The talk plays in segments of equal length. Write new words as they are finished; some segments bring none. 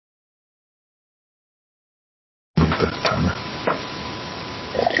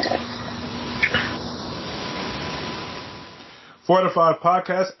4 to 5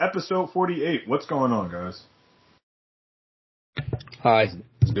 podcast, episode 48. What's going on, guys? Hi.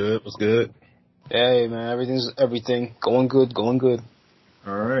 What's good? What's good? Hey, man. Everything. Going good.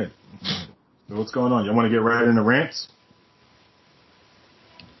 All right. So what's going on? Y'all want to get right into rants?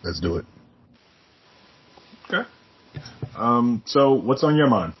 Let's do it. Okay. So what's on your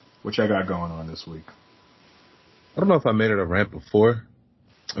mind? What y'all got going on this week? I don't know if I made it a rant before.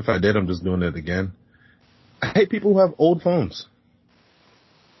 If I did, I'm just doing it again. I hate people who have old phones.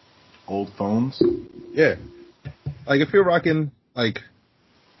 Old phones? Yeah. Like, if you're rocking, like,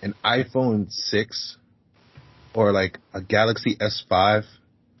 an iPhone 6 or, like, a Galaxy S5,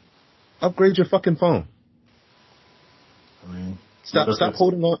 upgrade your fucking phone. I mean... Stop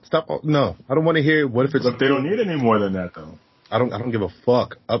holding on. No, I don't want to hear what if it's... But they don't need any more than that, though. I don't give a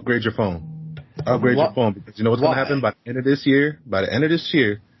fuck. Upgrade your phone. Upgrade your phone, because you know what's going to happen by the end of this year? By the end of this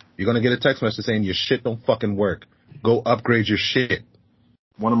year, you're going to get a text message saying your shit don't fucking work. Go upgrade your shit.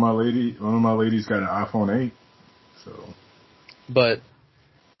 One of my ladies got an iPhone 8, so... But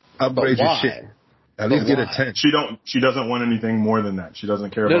upgrade your shit. At least get a 10. She doesn't want anything more than that. She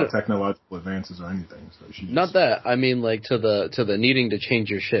doesn't care about technological advances or anything. So she not that. I mean, like to the needing to change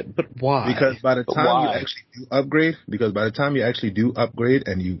your shit. But why? Because by the time you actually do upgrade,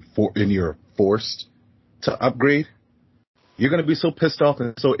 and you're forced to upgrade, you're gonna be so pissed off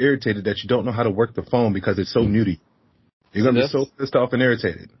and so irritated that you don't know how to work the phone because it's so new to you. You're gonna be so pissed off and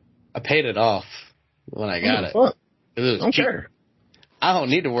irritated. I paid it off when I got it. Fuck? It was don't cheap. care. I don't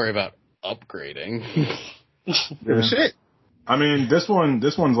need to worry about upgrading. Shit. I mean, this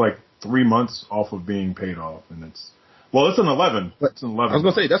one's like 3 months off of being paid off, and it's an 11. It's an 11. I was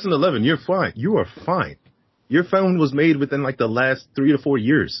gonna say that's an 11. You're fine. You are fine. Your phone was made within like the last 3 to 4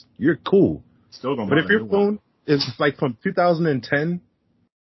 years. You're cool. Still gonna. But if your phone is like from 2010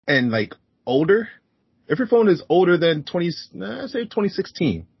 and like older, if your phone is older than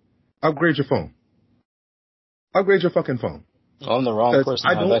 2016, upgrade your phone. Upgrade your fucking phone. I'm the wrong person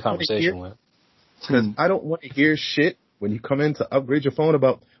to have that conversation with. Because I don't want to hear shit when you come in to upgrade your phone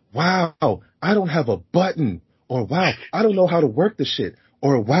about, wow, I don't have a button, or wow, I don't know how to work the shit,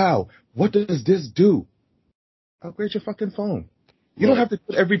 or wow, what does this do? Upgrade your fucking phone. You don't have to do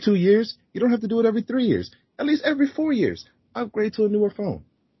it every 2 years. You don't have to do it every 3 years. At least every 4 years. Upgrade to a newer phone.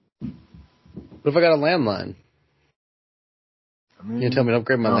 What if I got a landline? I mean, you tell me to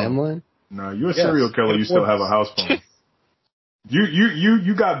upgrade my landline? No, you're a serial killer. You still have a house phone.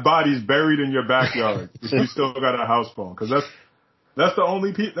 You got bodies buried in your backyard. You still got a house phone, because that's the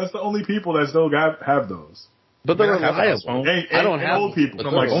only people that still have those. But they're reliable. I don't have old people,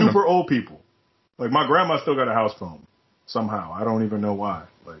 like super old people. Like my grandma still got a house phone somehow. I don't even know why.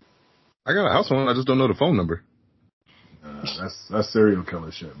 Like I got a house phone. I just don't know the phone number. That's serial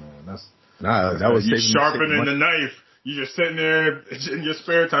killer shit, man. That was you sharpening the knife. You just sitting there in your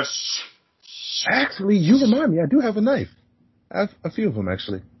spare time. Actually, you remind me. I do have a knife. I have a few of them,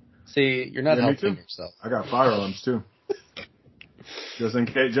 actually. See, you're not helping yourself. I got firearms too. Just in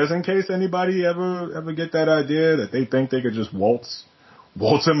case anybody ever get that idea that they think they could just waltz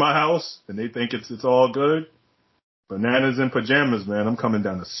in my house and they think it's all good. Bananas in pajamas, man. I'm coming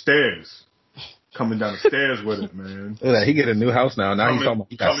down the stairs. Coming down the stairs with it, man. Look at that. He get a new house now. Now he's talking about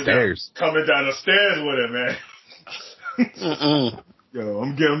he got stairs. Coming down the stairs with it, man. Yo,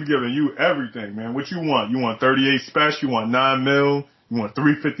 I'm giving you everything, man. What you want? You want 38 special? You want 9 mil? You want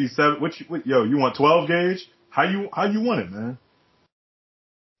 357? You want 12 gauge? How you want it, man?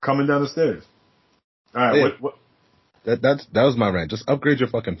 Coming down the stairs. All right. Yeah. That was my rant. Just upgrade your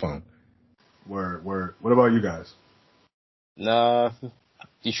fucking phone. Word. What about you guys? Nah,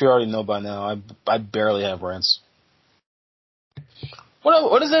 you should already know by now. I barely have rants.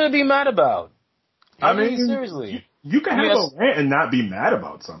 What is there to be mad about? I mean, seriously. You can have a rant and not be mad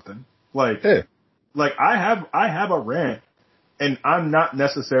about something. Like I have a rant and I'm not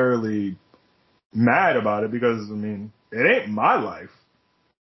necessarily mad about it because, I mean, it ain't my life.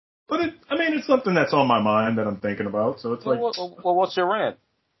 But it's something that's on my mind that I'm thinking about. So it's well, what's your rant?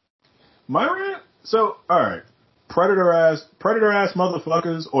 My rant? So, alright. Predator ass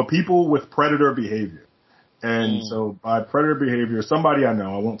motherfuckers or people with predator behavior. And so by predator behavior, somebody I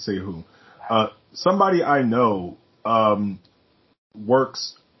know, I won't say who, somebody I know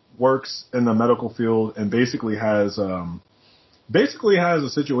works in the medical field and basically has a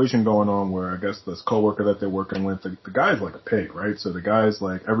situation going on where I guess this coworker that they're working with, the guy's like a pig, right? So the guy's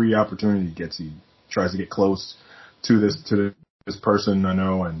like every opportunity he gets, he tries to get close to this person I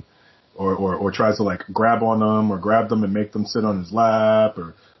know and or tries to like grab on them or grab them and make them sit on his lap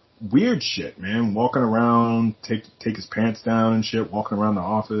or weird shit, man. Walking around, take his pants down and shit, walking around the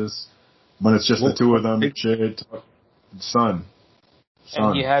office when it's just the two of them and shit. Son,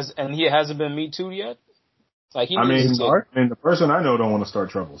 And he hasn't been Me Too yet. Like he I mean, needs the person I know don't want to start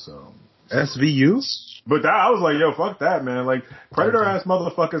trouble, so. SVU? But I was like, yo, fuck that, man. Like, predator ass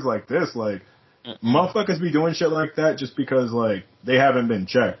motherfuckers like this, like, motherfuckers be doing shit like that just because, like, they haven't been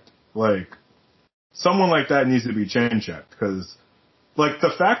checked. Like, someone like that needs to be chin checked, because, like,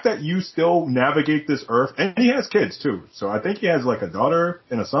 the fact that you still navigate this earth, and he has kids too, so I think he has, like, a daughter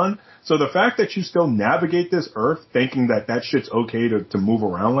and a son, so the fact that you still navigate this earth thinking that that shit's okay to move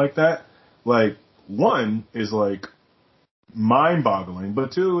around like that, like, one is, like, mind-boggling,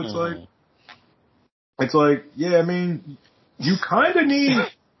 but two, it's like, yeah, I mean, you kind of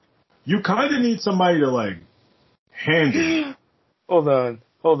need somebody to, like, hand you. Hold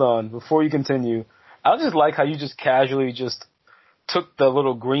on. Before you continue, I just like how you just casually just took the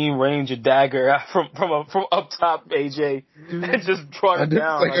little Green Ranger dagger out from up top, AJ, and just brought it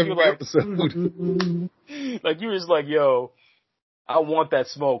down. Like every episode. Like you were just like, yo, I want that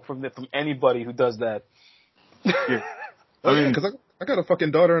smoke from anybody who does that. Yeah. I mean, because I got a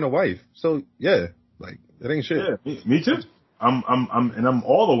fucking daughter and a wife, so yeah, like it ain't shit. Yeah, me too. I'm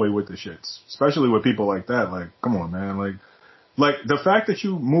all the way with the shits, especially with people like that. Like, come on, man. Like the fact that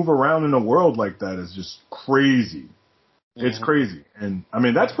you move around in a world like that is just crazy. Mm-hmm. It's crazy, and I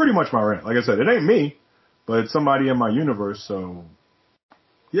mean that's pretty much my rant. Like I said, it ain't me, but it's somebody in my universe. So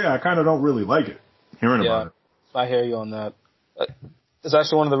yeah, I kind of don't really like it hearing about it. I hear you on that. It's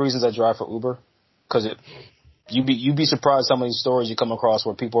actually one of the reasons I drive for Uber, because you'd be surprised how many stories you come across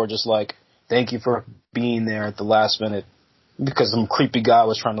where people are just like, thank you for being there at the last minute because some creepy guy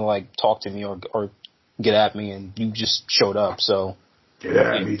was trying to like talk to me or get at me and you just showed up. So get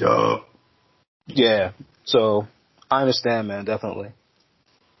at me, dog. Yeah. So I understand, man. Definitely.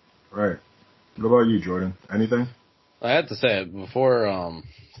 Right. What about you, Jordan? Anything? I had to say it before,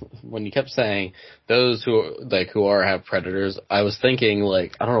 when you kept saying those who have predators, I was thinking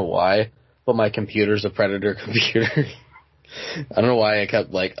like, I don't know why, but my computer's a predator computer. I don't know why I kept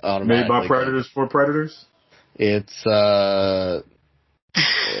like automatically. Made by predators for predators? It's what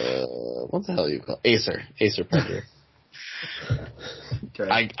the hell do you call it? Acer Predator.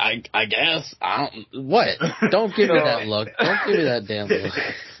 Okay. I guess I don't. What? Don't give me that look. Don't give me that damn look.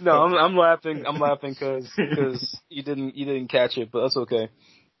 No, I'm laughing. I'm laughing because you didn't catch it, but that's okay.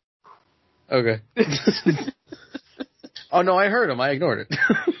 Okay. Oh no, I heard him. I ignored it.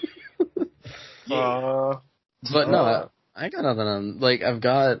 But no, I got nothing on. Like I've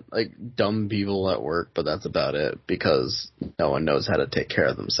got like dumb people at work, but that's about it because no one knows how to take care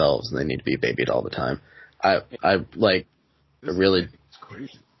of themselves and they need to be babied all the time. I really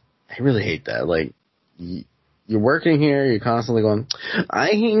hate that. Like, you're working here, you're constantly going,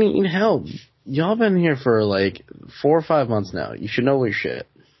 I need help. Y'all been here for like 4 or 5 months now. You should know your shit.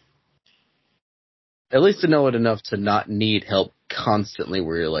 At least to know it enough to not need help constantly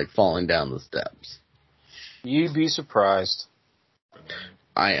where you're like falling down the steps. You'd be surprised.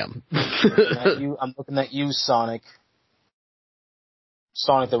 I am. I'm looking at you, Sonic.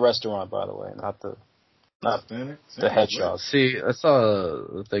 Sonic the restaurant, by the way, not the hedgehog. See, I saw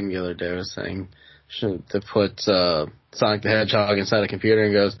a thing the other day was saying to put Sonic the Hedgehog inside a computer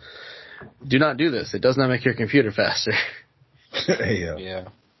and goes, do not do this. It does not make your computer faster. Yeah.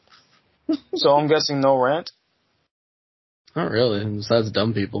 So I'm guessing no rant? Not really, besides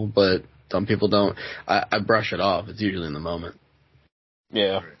dumb people, but dumb people don't. I brush it off. It's usually in the moment.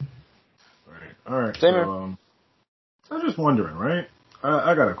 Yeah. Right. All right. So, I'm just wondering, right?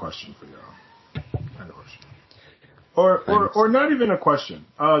 I got a question for y'all. Or not even a question.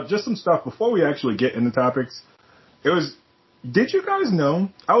 Just some stuff before we actually get into topics. Did you guys know?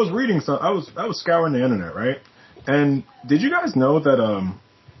 I was reading I was scouring the internet, right? And did you guys know that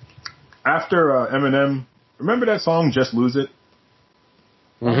after Eminem, remember that song "Just Lose It"?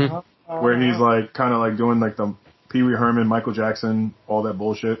 Mm-hmm. Where he's like kind of like doing like the Pee Wee Herman, Michael Jackson, all that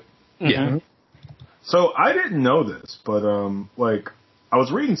bullshit. Yeah. Mm-hmm. So I didn't know this, but like I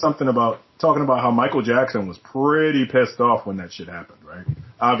was reading something talking about how Michael Jackson was pretty pissed off when that shit happened, right?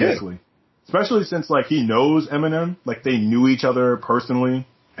 Obviously. Yeah. Especially since like he knows Eminem, like they knew each other personally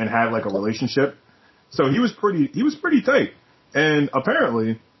and had like a relationship. So he was pretty tight. And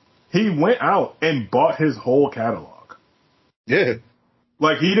apparently he went out and bought his whole catalog. Yeah.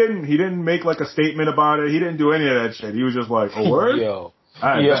 Like he didn't make like a statement about it. He didn't do any of that shit. He was just like, "Oh, word?" Yo.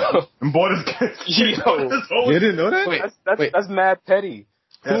 And bought his whole. You didn't know that? Wait, that's mad petty.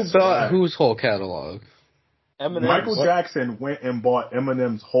 Who bought whose whole catalog? Eminem. Michael Jackson went and bought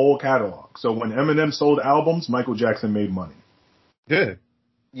Eminem's whole catalog. So when Eminem sold albums, Michael Jackson made money. Yeah.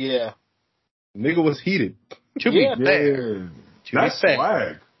 Yeah. Nigga was heated. To be fair. That's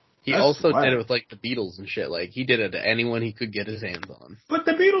swag. He That's also wild. did it with like the Beatles and shit. Like he did it to anyone he could get his hands on. But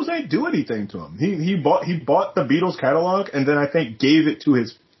the Beatles ain't do anything to him. He bought the Beatles catalog and then I think gave it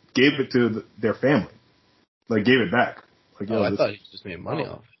to their family, like gave it back. Like, Oh, I thought he just made money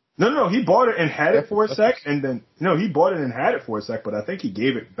off. No, he bought it and had it for a sec, and then he bought it and had it for a sec, but I think he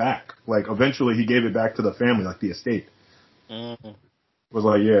gave it back. Like eventually, he gave it back to the family, like the estate. Mm-hmm. Was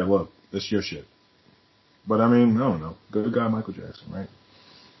like, yeah, look, this your shit. But I mean, I don't know. Good guy, Michael Jackson, right?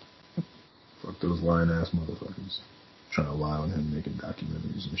 Fuck those lying ass motherfuckers trying to lie on him making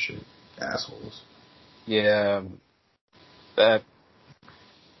documentaries and shit. Assholes. Yeah.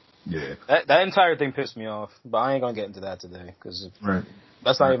 Yeah. That entire thing pissed me off, but I ain't gonna get into that today because Right.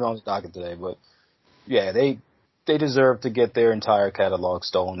 that's not even on the docket today. But yeah, they deserve to get their entire catalog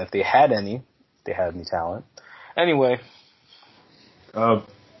stolen if they had any talent. Anyway, all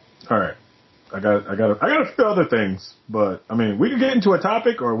right. I got a few other things, but I mean, we could get into a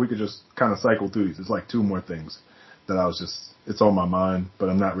topic, or we could just kind of cycle through these. It's like two more things that it's on my mind, but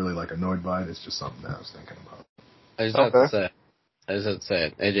I'm not really like annoyed by it. It's just something that I was thinking about. I just have to say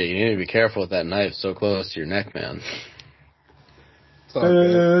it. AJ, you need to be careful with that knife so close to your neck, man.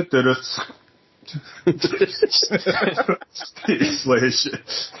 Slay shit.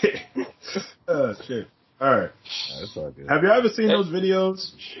 Oh shit. All right. That's all good. Have you ever seen those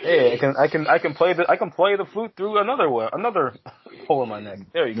videos? hey, I can play the flute through another hole in my neck.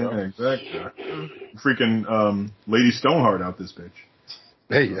 There you go. Yeah, exactly. Freaking Lady Stoneheart out this bitch.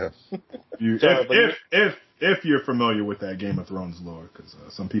 Hey, yeah. If you're familiar with that Game of Thrones lore, because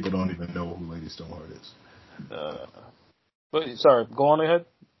some people don't even know who Lady Stoneheart is. But sorry, go on ahead.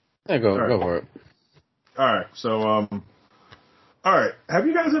 Yeah, go for it. All right, so all right. Have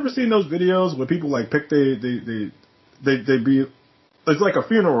you guys ever seen those videos where people like pick they be? It's like a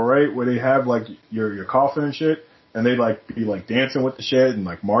funeral, right? Where they have like your coffin and shit, and they like be like dancing with the shit and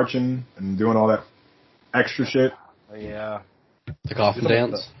like marching and doing all that extra shit. Yeah. The coffin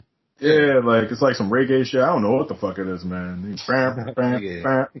dance? Yeah, like it's like some reggae shit. I don't know what the fuck it is, man.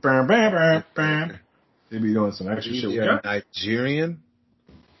 They be doing some extra shit. Yeah, Nigerian?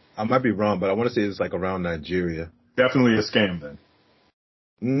 I might be wrong, but I want to say it's like around Nigeria. Definitely a scam then.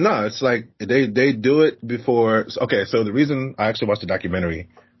 No, it's like they do it before. Okay, so the reason I actually watched the documentary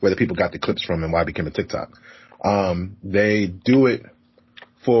where the people got the clips from and why it became a TikTok, they do it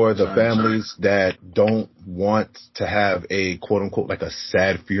for the families that don't want to have a quote unquote like a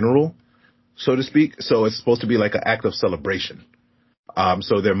sad funeral, so to speak. So it's supposed to be like an act of celebration.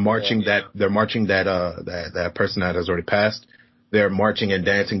 So they're marching that person that has already passed. They're marching and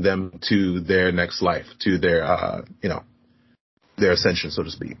dancing them to their next life, to their their ascension, so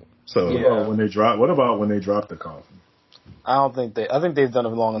to speak. So what about when they drop the coffin? I think they've done it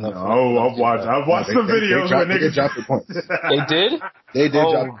long enough. No, I've watched the videos where niggas dropped the points. They did? They did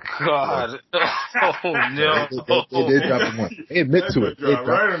Oh drop God. Oh no. they did drop the point. They admit to it. They dropped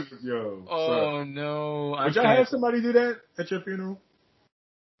Right, yo. Oh no. Would y'all have somebody do that at your funeral?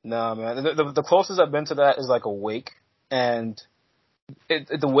 Nah, man. The closest I've been to that is like a wake, and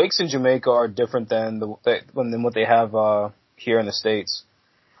the wakes in Jamaica are different than what they have here in the States.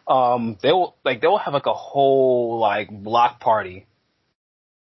 They'll have like a whole like block party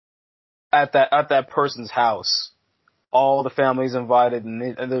at that person's house. All the family's invited, and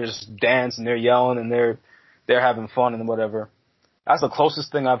they're just dancing, they're yelling, and they're having fun and whatever. That's the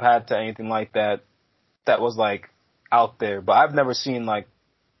closest thing I've had to anything like that was like out there. But I've never seen like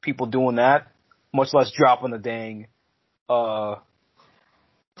people doing that, much less dropping the dang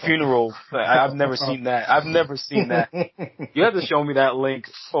funeral. I've never seen that. I've never seen that. You have to show me that link.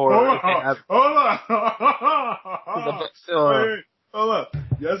 Or Hold on. Wait, hold up.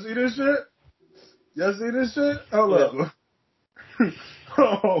 Y'all see this shit? Hold up.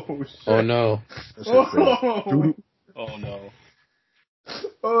 Oh shit. Oh no. Oh no.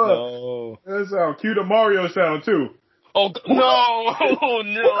 Oh, that sound cute. A Mario sound too. Oh no! Oh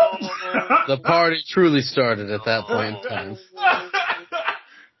no! The party truly started at that point in time.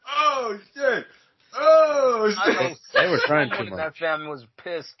 Oh shit! Oh shit! They were trying too much. That family was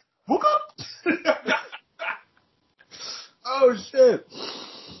pissed. Oh shit!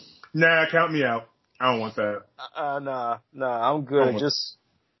 Nah, count me out. I don't want that. Nah, I'm good. Just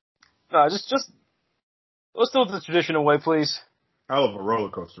let's do it the traditional way, please. Hell of a roller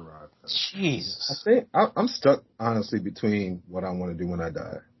coaster ride. Jesus. I think I'm stuck honestly between what I want to do when I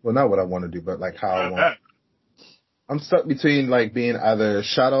die. Well, not what I want to do, but like how I want. I'm stuck between like being either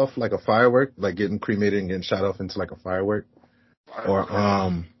shot off like a firework, like getting cremated and getting shot off into like a firework, or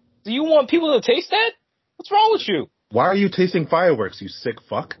Do you want people to taste that? What's wrong with you? Why are you tasting fireworks, you sick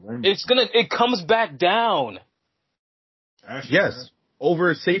fuck? It comes back down. Yes.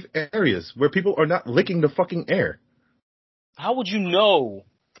 over safe areas where people are not licking the fucking air. How would you know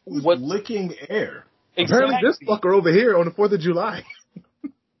Who's what licking air? Apparently this fucker over here on the 4th of July.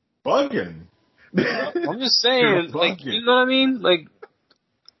 Bugging. I'm just saying, You're like, bugging. you know what I mean? Like,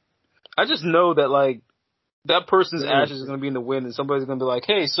 I just know that, like, that person's ashes is going to be in the wind, and somebody's going to be like,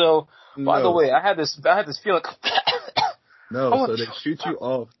 "Hey, so by the way, I had this feeling." No, so they shoot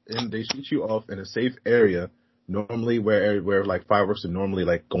you off in a safe area, normally where like fireworks are normally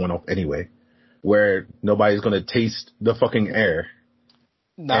like going off anyway, where nobody's going to taste the fucking air,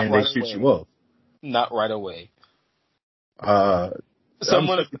 Not and right they shoot away. you off. Not right away.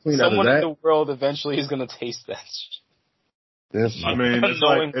 Someone Someone in the world eventually is going to taste that shit. I mean,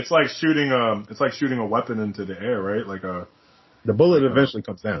 it's like shooting a weapon into the air, right? Like the bullet eventually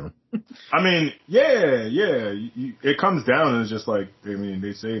comes down. I mean, yeah. It comes down and it's just like, I mean,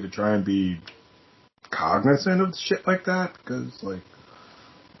 they say to try and be cognizant of shit like that because like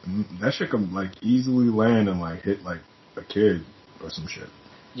that shit can like easily land and like hit like a kid or some shit.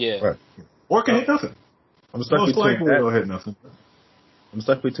 Yeah. Right. Or it can hit nothing. I'm stuck Most between likely it'll that. hit nothing. I'm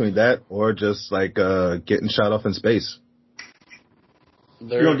stuck between that or just like getting shot off in space.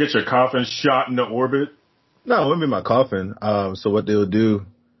 You're gonna get your coffin shot into orbit. No, I'm in my coffin. So what they'll do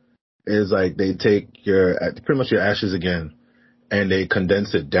is like they take pretty much your ashes again, and they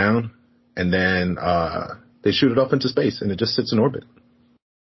condense it down, and then they shoot it off into space, and it just sits in orbit.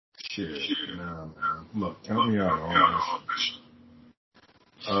 Shit, man. Look, count me out on this.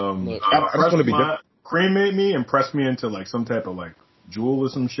 Look, I just want to be different. Cremate me and press me into like some type of like jewel or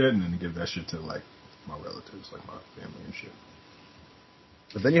some shit, and then give that shit to like my relatives, like my family and shit.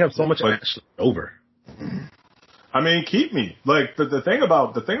 But then you have so much ash over. I mean, keep me. Like the thing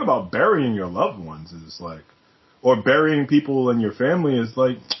about burying your loved ones is like, or burying people in your family is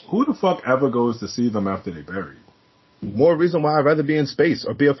like, who the fuck ever goes to see them after they buried? More reason why I'd rather be in space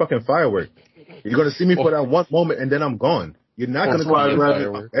or be a fucking firework. You're gonna see me for that one moment and then I'm gone. You're not gonna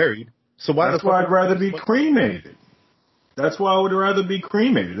be buried. So that's why I'd rather be cremated. That's why I would rather be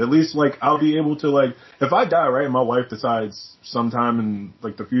cremated. At least, like, I'll be able to, like, if I die, right, and my wife decides sometime in,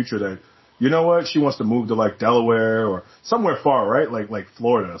 like, the future that, you know what, she wants to move to, like, Delaware or somewhere far, right, like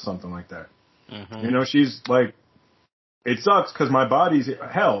Florida or something like that. Mm-hmm. You know, she's, like, it sucks because my body's,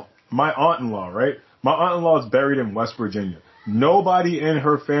 hell, my aunt-in-law, right? My aunt-in-law is buried in West Virginia. Nobody in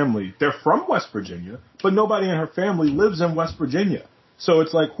her family, they're from West Virginia, but nobody in her family lives in West Virginia. So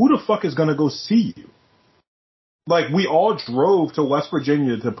it's like, who the fuck is going to go see you? Like, we all drove to West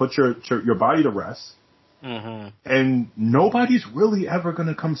Virginia to put your body to rest, and nobody's really ever going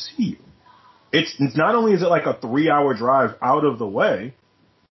to come see you. It's not only is it like a 3-hour drive out of the way,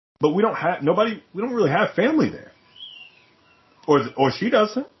 but we don't really have family there, or she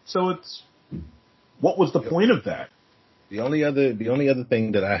doesn't. So it's, what was the point of that? The only other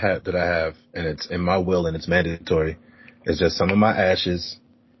thing that I have, and it's in my will and it's mandatory, is just some of my ashes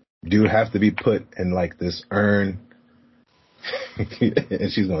do have to be put in like this urn,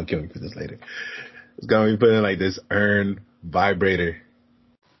 and she's gonna kill me for this later. It's gonna be put in like this urn vibrator,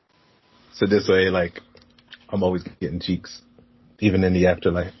 so this way, like, I'm always getting cheeks, even in the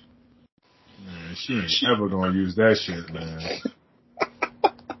afterlife. Man, she ain't ever gonna use that shit, man.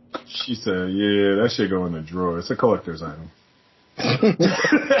 She said, "Yeah, that shit go in the drawer. It's a collector's item." I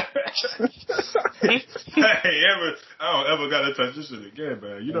don't ever gotta touch this shit again,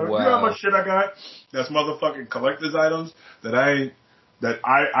 man. You know, you know how much shit I got that's motherfucking collector's items that I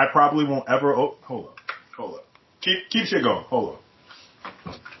probably won't ever. Oh, hold up. Keep shit going. Hold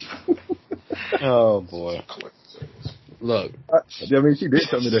up. Oh boy. Look, I mean, she did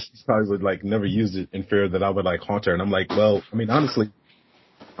tell me that she probably would like never use it in fear that I would like haunt her, and I'm like, well, I mean, honestly,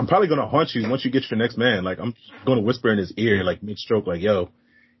 I'm probably gonna haunt you once you get your next man. Like, I'm gonna whisper in his ear, like mid-stroke, like, "Yo,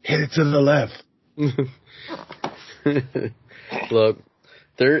 hit it to the left." Look,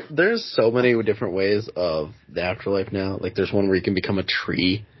 there's so many different ways of the afterlife now. Like, there's one where you can become a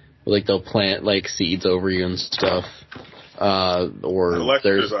tree, like they'll plant like seeds over you and stuff. Or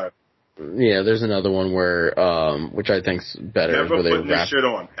there's another one where, which I think's better. Never where they putting this shit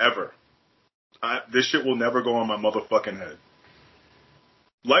on ever. This shit will never go on my motherfucking head.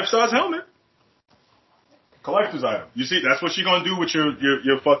 Life-size helmet. Collector's item. You see, that's what she gonna do with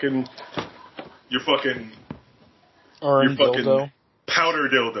your fucking dildo. Powder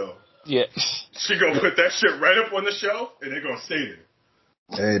dildo. Yeah. She gonna put that shit right up on the shelf, and they're gonna stay there.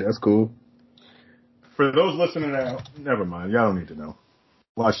 Hey, that's cool. For those listening out, never mind. Y'all don't need to know.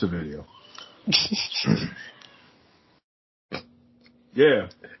 Watch the video. Yeah.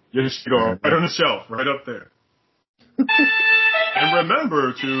 Your shit go right on the shelf, right up there. And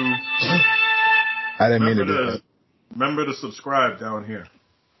remember to... I didn't mean to do that. remember to subscribe down here.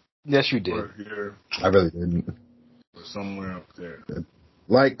 Yes, you did. Or here. I really didn't. Or somewhere up there.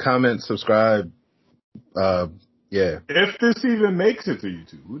 Like, comment, subscribe. Yeah. If this even makes it to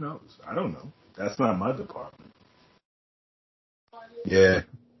YouTube, who knows? I don't know. That's not my department. Yeah.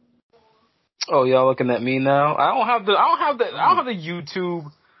 Oh, y'all looking at me now? I don't have the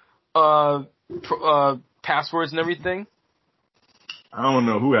YouTube passwords and everything. I don't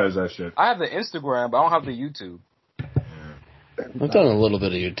know who has that shit. I have the Instagram, but I don't have the YouTube. I've done a little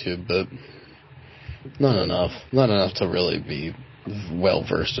bit of YouTube, but not enough. Not enough to really be well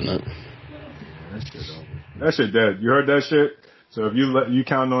versed in it. That shit dead. You heard that shit? So if you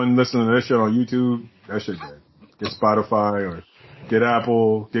count on listening to this shit on YouTube, that shit dead. Get Spotify or get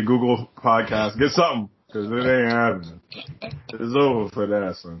Apple, get Google Podcasts, get something, because it ain't happening. It's over for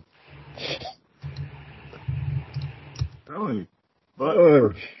that, son. Telling you. But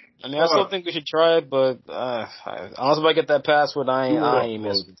I mean, I still think we should try it, but unless if I get that password, I ain't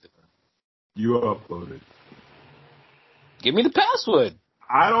messing with it. You uploaded. Give me the password.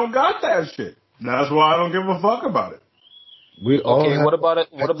 I don't got that shit. That's why I don't give a fuck about it. Okay, what about it?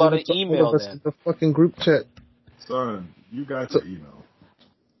 What about an email then? The fucking group chat. Son, you got the email.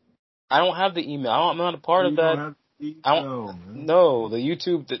 I don't have the email. I'm not a part of that. No, the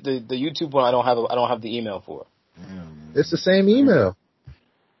YouTube, the YouTube one. I don't have the email for. Damn, it's the same email.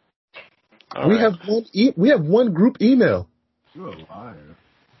 We have one group email. You're a liar.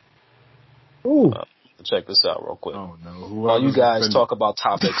 Ooh. Check this out real quick. Oh no! While you guys talk about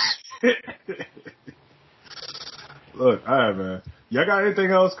topics. Look, all right, man. Y'all got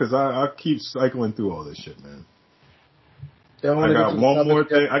anything else? Because I keep cycling through all this shit, man. I got one more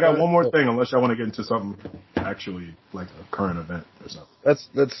thing. Unless y'all want to get into something actually like a current event or something.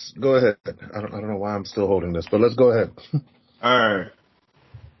 Let's go ahead. I don't know why I'm still holding this, but let's go ahead. All right.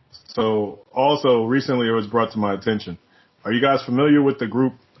 So also recently it was brought to my attention. Are you guys familiar with the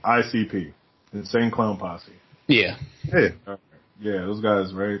group ICP, Insane Clown Posse? Yeah. Hey. Yeah, those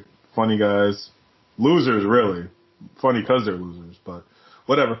guys, right? Funny guys, losers, really. Funny because they're losers, but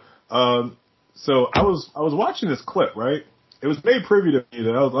whatever. So I was watching this clip, right? It was made privy to me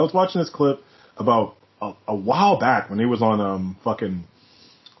that I was watching this clip about a while back when he was on fucking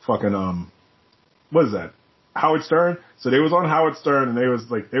what is that? Howard Stern. So they was on Howard Stern and they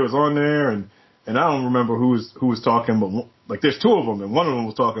was on there and I don't remember who was talking, but like there's two of them and one of them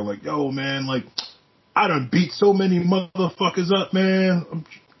was talking like, yo man, like I done beat so many motherfuckers up, man. I'm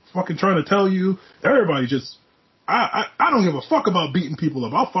fucking trying to tell you, everybody just I don't give a fuck about beating people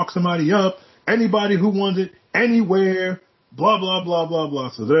up. I'll fuck somebody up. Anybody who wants it, anywhere, blah, blah, blah, blah,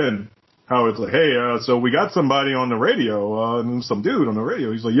 blah. So then Howard's like, hey, so we got somebody on the radio, some dude on the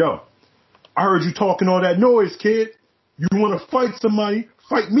radio. He's like, yo, I heard you talking all that noise, kid. You want to fight somebody?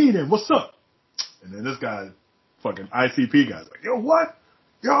 Fight me then. What's up? And then this guy, fucking ICP guy's like, yo, what?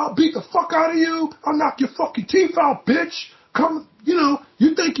 Yo, I'll beat the fuck out of you. I'll knock your fucking teeth out, bitch. Come, you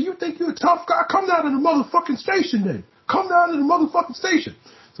think you're a tough guy? Come down to the motherfucking station then. Come down to the motherfucking station.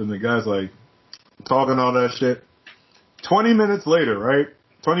 So the guy's like, talking all that shit. 20 minutes later, right?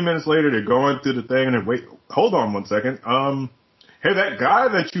 20 minutes later, they're going through the thing and then wait, hold on one second. Hey, that guy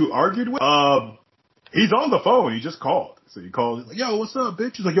that you argued with, he's on the phone. He just called. So he called. He's like, yo, what's up,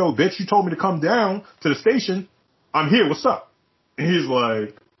 bitch? He's like, yo, bitch, you told me to come down to the station. I'm here. What's up? And he's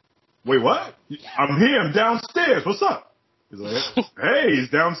like, wait, what? I'm here. I'm downstairs. What's up? He's like, hey, he's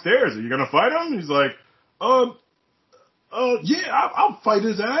downstairs. Are you going to fight him? He's like, yeah, I'll fight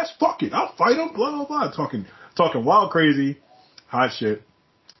his ass. Fuck it. I'll fight him. Blah, blah, blah. Talking wild, crazy, hot shit.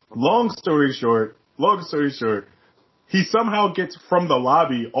 Long story short, he somehow gets from the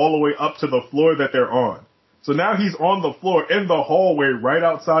lobby all the way up to the floor that they're on. So now he's on the floor in the hallway right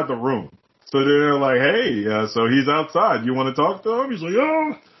outside the room. So they're like, hey, so he's outside. You want to talk to him? He's like,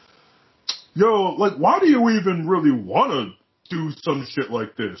 yo, like, why do you even really want to do some shit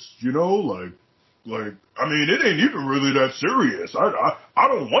like this? You know, like, I mean, it ain't even really that serious. I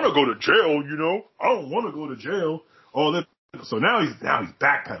don't want to go to jail, you know? I don't want to go to jail. All that. So now he's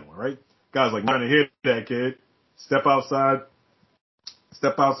backpedaling, right? Guy's like, trying to hit that kid. Step outside,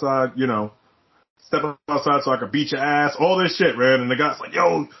 you know. Step outside so I can beat your ass. All this shit, man. And the guy's like,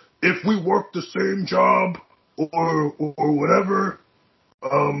 yo, if we work the same job or whatever,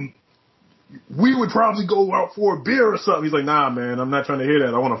 we would probably go out for a beer or something. He's like, nah, man, I'm not trying to hear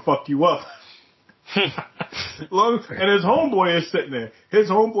that. I want to fuck you up. And his homeboy is sitting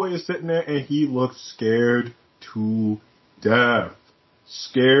there. And he looks scared to death.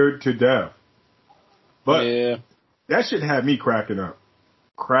 But yeah, that shit had me cracking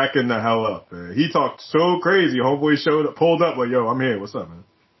the hell up, man. He talked so crazy. Homeboy pulled up like, yo, I'm here. What's up, man?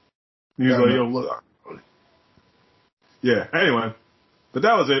 He was like, yo, look. Yeah. Anyway, but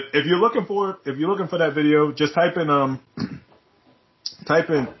that was it. If you're looking for that video, just type in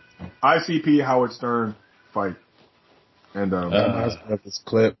ICP Howard Stern fight, and I have this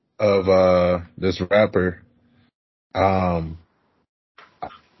clip of this rapper. I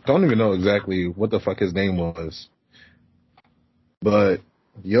don't even know exactly what the fuck his name was, but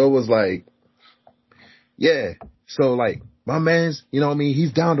yo was like, yeah, so like my man's, you know what I mean,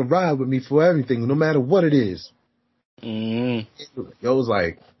 he's down to ride with me for everything, no matter what it is. Yo was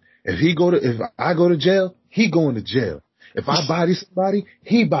like, if I go to jail, he going to jail. If I body somebody,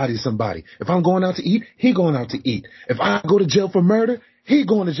 he body somebody. If I'm going out to eat, he going out to eat. If I go to jail for murder, he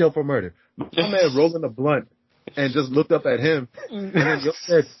going to jail for murder. My man rolling a blunt and just looked up at him and then yo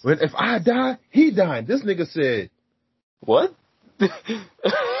said, if I die, he died. This nigga said, what?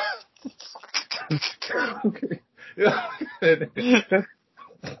 okay.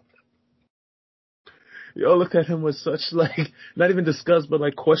 Yo looked at him with such like, not even disgust, but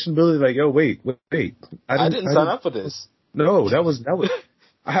like questionability. Like, yo, wait. I didn't sign up for this. No, that was.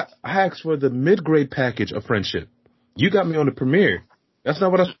 I asked for the mid-grade package of friendship. You got me on the premiere. That's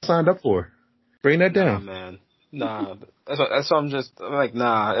not what I signed up for. Bring that down, man. Nah, that's what I'm like.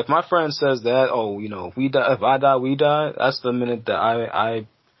 Nah, if my friend says that, if I die, we die. That's the minute that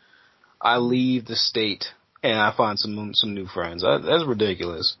I leave the state and I find some new friends. That's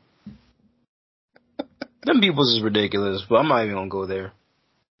ridiculous. Them people's is ridiculous, but I'm not even gonna go there.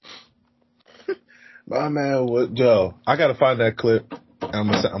 My man, Joe, I gotta find that clip. I'm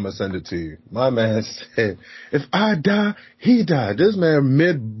gonna send it to you. My man said, "If I die, he died." This man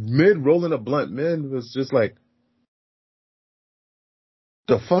mid rolling a blunt, man, was just like,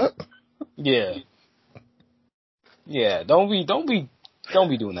 "The fuck?" Yeah. Don't be doing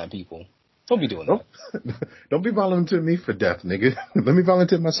that, people. Don't be doing that. Don't be volunteering me for death, nigga. Let me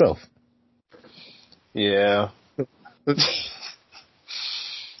volunteer myself. Yeah.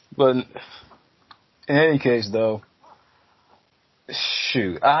 But in any case, though,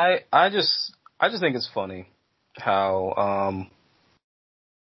 shoot, I just think it's funny how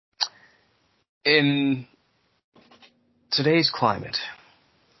in today's climate,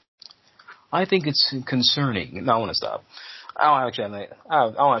 I think it's concerning. No, I want to stop. I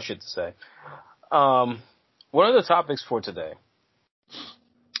don't have shit to say. What are the topics for today?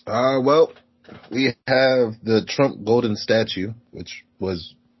 Well, we have the Trump golden statue, which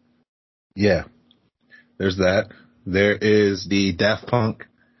was, yeah, there's that. There is the Daft Punk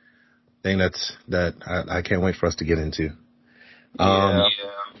thing that I can't wait for us to get into. And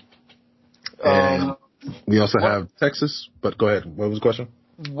we also have Texas, but go ahead. What was the question?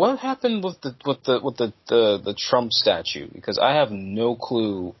 What happened with the Trump statue? Because I have no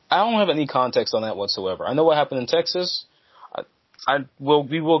clue. I don't have any context on that whatsoever. I know what happened in Texas.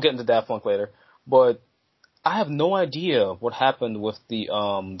 We will get into Daft Punk later, but I have no idea what happened with the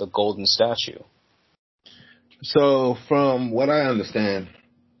golden statue. So, from what I understand,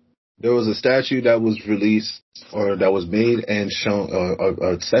 there was a statue that was released or that was made and shown,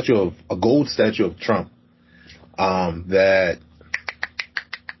 a gold statue of Trump, that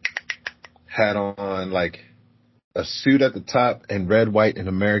had on like a suit at the top and red, white, and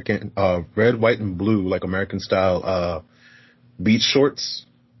blue, like American style, beach shorts.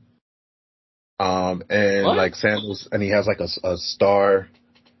 And what? Like sandals, and he has like a star,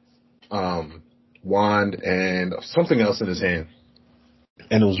 wand and something else in his hand.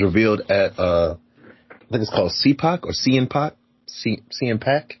 And it was revealed at, I think it's called CPAC or CNPAC,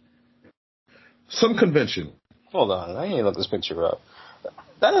 some convention. Hold on, I need to look this picture up.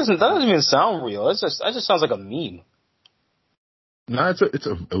 That doesn't even sound real. That just sounds like a meme. No, it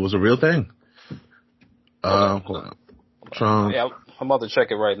was a real thing. Hold on. Trump. Yeah, I'm about to check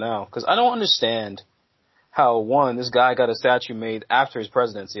it right now because I don't understand how this guy got a statue made after his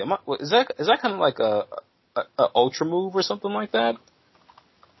presidency. Is that kind of like a ultra move or something like that?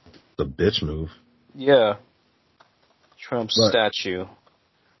 The bitch move. Yeah, Trump's statue.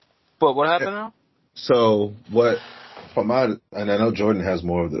 But what happened now? So what? And I know Jordan has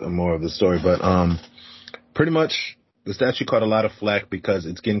more of the story, but pretty much the statue caught a lot of flack because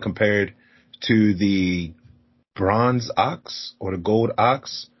it's getting compared to the bronze ox or the gold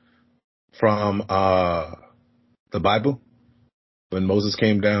ox from the Bible when Moses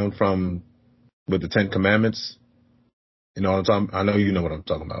came down with the 10 Commandments. You know what I'm talking? I know you know what I'm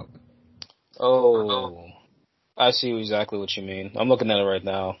talking about. Oh, I see exactly what you mean. I'm looking at it right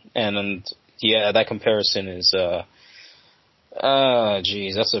now, and yeah, that comparison is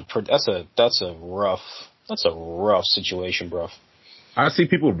geez, that's a rough situation, bro. I see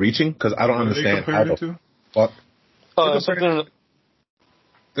people reaching because I don't understand how the fuck.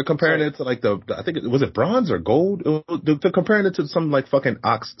 They're comparing it to like I think was it bronze or gold? They're comparing it to some like fucking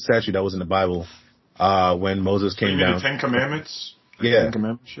ox statue that was in the Bible when Moses came down. The Ten Commandments? Yeah. Ten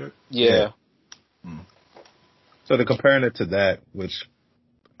Commandments shit? Yeah. So they're comparing it to that, which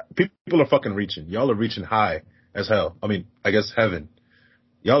people are fucking reaching. Y'all are reaching high as hell. I mean, I guess heaven.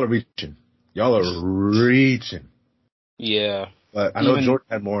 Y'all are reaching. Y'all are reaching. Yeah. But I know Jordan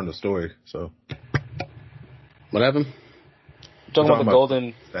had more in the story, so. What happened? Talking about the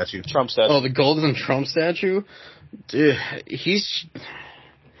golden statue. Trump statue. Oh, the golden Trump statue? Dude, he's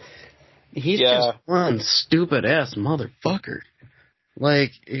just one stupid ass motherfucker.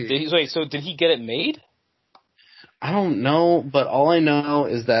 Like, so did he get it made? I don't know, but all I know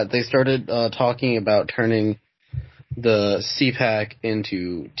is that they started talking about turning the CPAC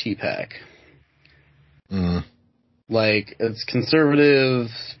into TPAC. Like, it's conservative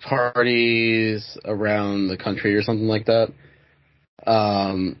parties around the country or something like that.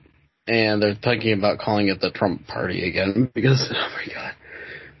 And they're thinking about calling it the Trump Party again because, oh my God,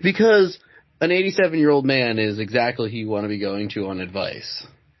 because an 87-year-old man is exactly who you want to be going to on advice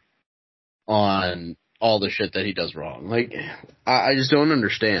on all the shit that he does wrong. Like, I just don't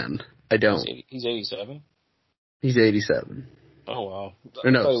understand. I don't. He's 87? He's 87. Oh, wow.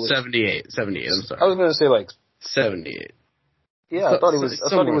 Or no, 78. 78, I'm sorry. I was going to say, like... 78. Yeah, I thought he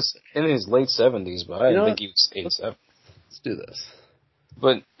was in his late 70s, but I didn't think he was 87. Let's do this.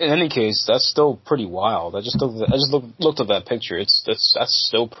 But in any case, that's still pretty wild. I just looked at that picture. That's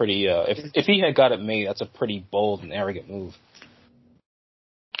still pretty. If he had got it made, that's a pretty bold and arrogant move.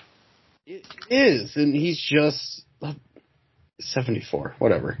 It is, and he's just 74,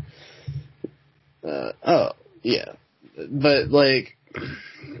 whatever. Oh yeah, but like,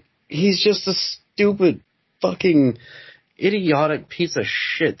 he's just a stupid, fucking, idiotic piece of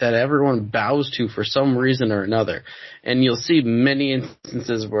shit that everyone bows to for some reason or another. And you'll see many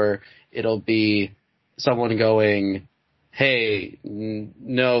instances where it'll be someone going, hey,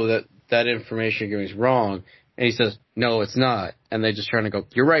 no, that information you're giving is wrong. And he says, no, it's not. And they just trying to go,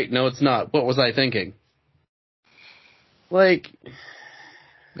 you're right, no, it's not. What was I thinking? Like,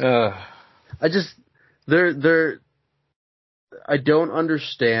 I don't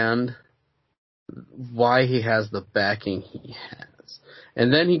understand why he has the backing he has.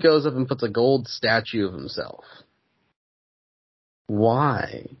 And then he goes up and puts a gold statue of himself.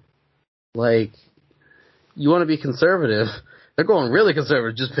 Why? Like, you want to be conservative. They're going really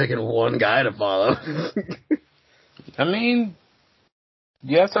conservative, just picking one guy to follow. I mean,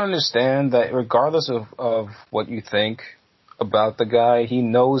 you have to understand that regardless of what you think about the guy, he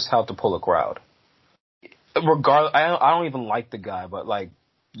knows how to pull a crowd. I don't even like the guy, but like,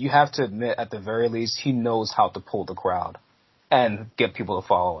 you have to admit, at the very least, he knows how to pull the crowd and get people to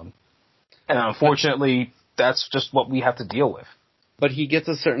follow him. And unfortunately, that's just what we have to deal with. But he gets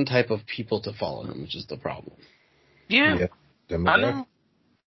a certain type of people to follow him, which is the problem. Yeah.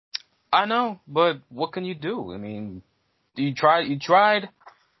 I know, but what can you do? I mean, you tried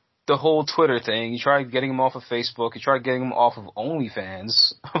the whole Twitter thing. You tried getting him off of Facebook. You tried getting him off of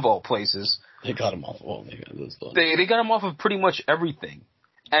OnlyFans, of all places. They got him off of OnlyFans. They got him off of pretty much everything.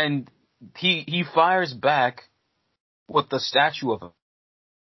 And he fires back with the statue of him.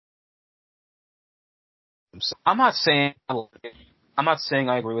 I'm not saying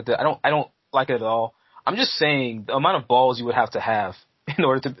I agree with it. I don't like it at all. I'm just saying the amount of balls you would have to have in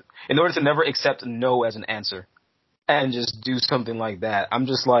order to never accept no as an answer and just do something like that. I'm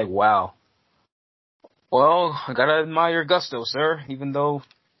just like, wow. Well, I gotta admire your gusto, sir, even though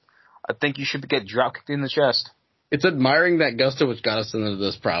I think you should get drop kicked in the chest. It's admiring that gusto which got us into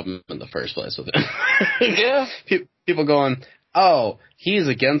this problem in the first place with it. Yeah. People going, oh, he's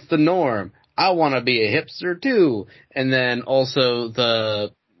against the norm. I want to be a hipster too. And then also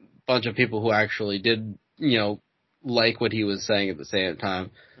the bunch of people who actually did, like what he was saying at the same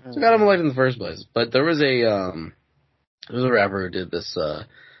time. So got him elected in the first place. But there was a rapper who did this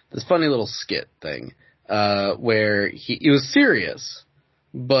funny little skit thing, where he was serious,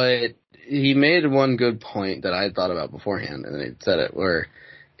 but he made one good point that I had thought about beforehand, and he said it, where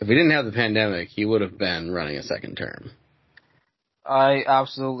if we didn't have the pandemic, he would have been running a second term. I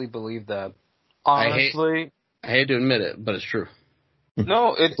absolutely believe that. Honestly, I hate to admit it, but it's true.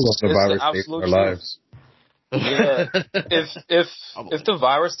 No, it's the absolute truth. Yeah. If the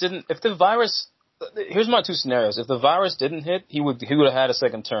virus, here's my two scenarios. If the virus didn't hit, he would have had a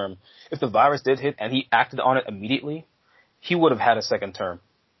second term. If the virus did hit and he acted on it immediately, he would have had a second term.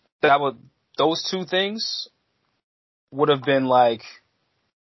 Those two things would have been like,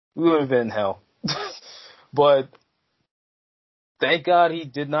 we would have been in hell. But thank God he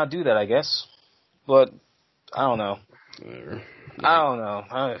did not do that, I guess. But I don't know. I don't know.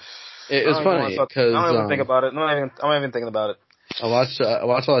 It was funny because I don't even think about it. I'm not even thinking about it. I watched a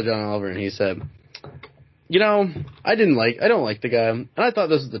lot of John Oliver, and he said, "You know, I don't like the guy, and I thought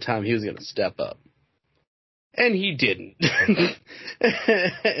this was the time he was going to step up, and he didn't."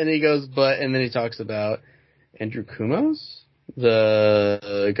 And he goes, and then he talks about Andrew Cuomo,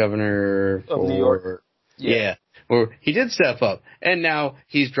 the governor of New York. Yeah, where he did step up, and now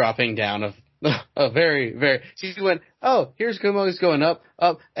he's dropping down a very, very. She went, oh, here's Kumo, he's going up.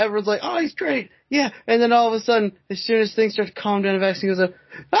 Everyone's like, oh, he's great, yeah. And then all of a sudden, as soon as things start to calm down, the vaccine goes up.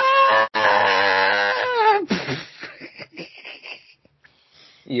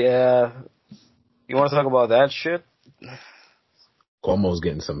 Yeah. You want to talk about that shit? Cuomo's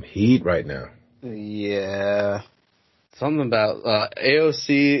getting some heat right now. Yeah. Something about AOC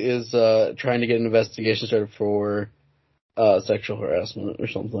is trying to get an investigation started for sexual harassment or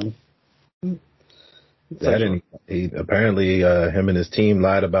something. That and he apparently him and his team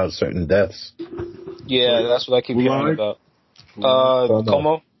lied about certain deaths. Yeah, that's what I keep hearing about.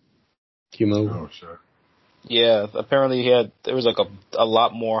 Cuomo. Oh, sure. Yeah, apparently there was like a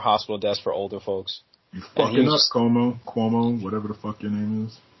lot more hospital deaths for older folks. You fucking up, Cuomo, whatever the fuck your name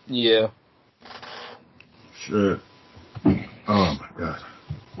is. Yeah. Shit. Oh my god.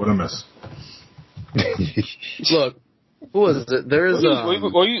 What a mess. Look, who was it? There is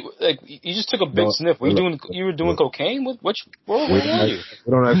you just took a big sniff. You were doing cocaine? Where were you?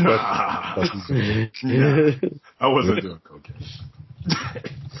 We don't ask questions. Yeah, I wasn't doing cocaine.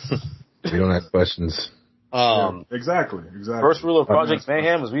 We don't ask questions. Yeah, exactly. First rule of Project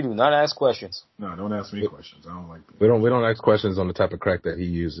Mayhem is we do not ask questions. No, don't ask me questions. I don't like that. We don't ask questions on the type of crack that he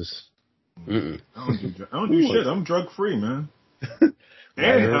uses. Mm-mm. I don't do shit. I'm drug free, man.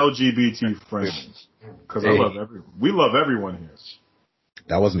 And LGBT friendly. Because we love everyone here.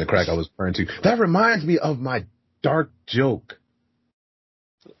 That wasn't the crack I was referring to. That reminds me of my dark joke.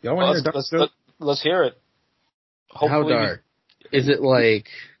 Y'all want to hear a dark joke? Let's hear it. Hopefully how dark? Is it like...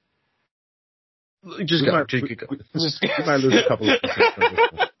 We might lose a couple of listeners.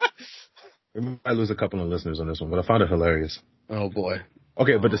 We might lose a couple of listeners on this one, but I found it hilarious. Oh boy.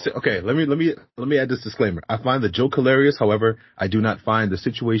 Okay, but let me add this disclaimer. I find the joke hilarious. However, I do not find the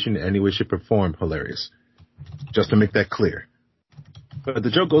situation in any way, shape, or form hilarious. Just to make that clear. But the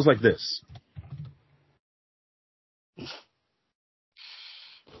joke goes like this.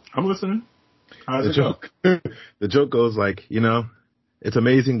 I'm listening. The joke goes like, it's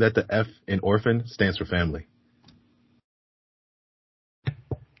amazing that the F in orphan stands for family.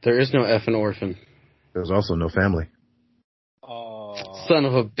 There is no F in orphan. There's also no family. Son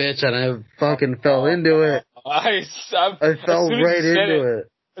of a bitch, and I fucking fell into it. I fell right into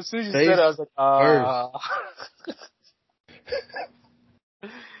it. As soon as you said it, I was like,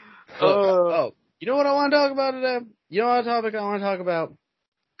 Oh, you know what I want to talk about today? You know what topic I want to talk about?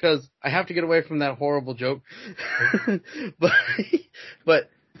 Because I have to get away from that horrible joke. but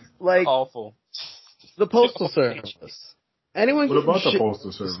like awful. The Postal Service. What about the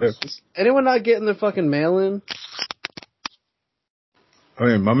Postal Service? Anyone not getting their fucking mail in? I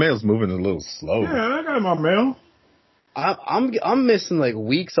mean, my mail's moving a little slow. Yeah, I got my mail. I'm missing like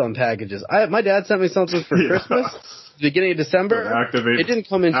weeks on packages. My dad sent me something for Christmas, beginning of December. It didn't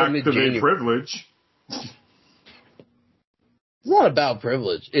come until mid-January. Privilege. It's not about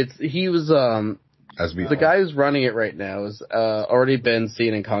privilege. He was the guy who's running it right now has already been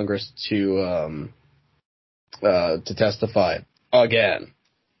seen in Congress to testify again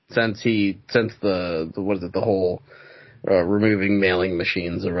since the whole removing mailing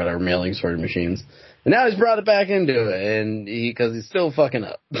machines or whatever, mailing sorting machines, and now he's brought it back into it, and because he's still fucking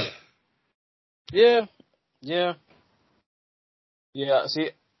up. Yeah.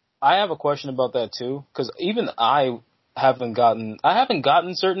 See, I have a question about that too, because even I haven't gotten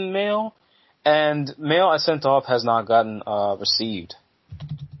certain mail, and mail I sent off has not gotten received.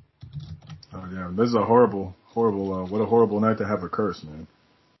 Oh yeah, this is a horrible, what a horrible night to have a curse, man.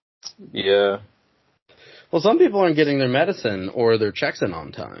 Yeah. Well, some people aren't getting their medicine or their checks in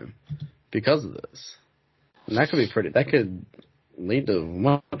on time because of this, and that could lead to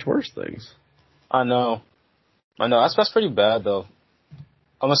much worse things. I know. That's pretty bad though.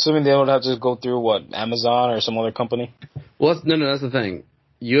 I'm assuming they would have to go through Amazon or some other company. Well, that's the thing.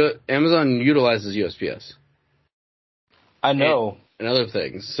 Amazon utilizes USPS. I know. And other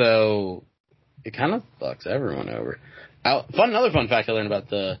things, so it kind of fucks everyone over. Another fun fact I learned about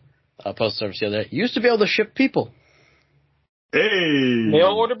the Postal Service the other day: you used to be able to ship people. Hey,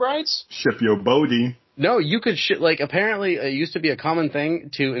 mail order brides? Ship your Bodie. No, you could ship. Apparently, it used to be a common thing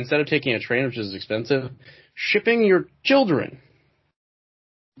to, instead of taking a train, which is expensive, shipping your children.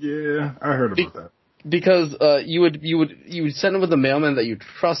 Yeah, I heard about that. because you would send them with a mailman that you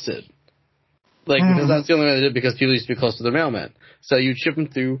trusted. Like, because that's the only way they did, because people used to be close to their mailman. So you'd ship them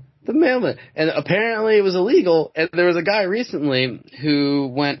through the mailman. And apparently it was illegal, and there was a guy recently who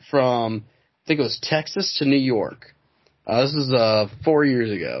went from, I think it was Texas to New York. This was 4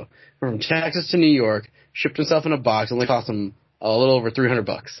 years ago. From Texas to New York, shipped himself in a box, only cost him a little over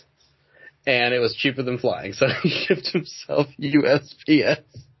 $300. And it was cheaper than flying, so he shipped himself USPS.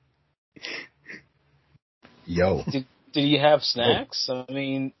 Yo. Did he have snacks? I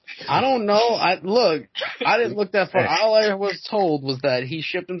mean, I don't know. I didn't look that far. All I was told was that he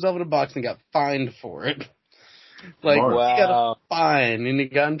shipped himself in a box and got fined for it. Like, wow. he got a fine and he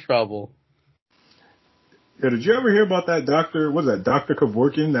got in trouble. Yeah, did you ever hear about that doctor? What was that, Dr.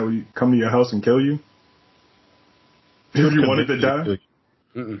 Kevorkian, that would come to your house and kill you? If you wanted to die?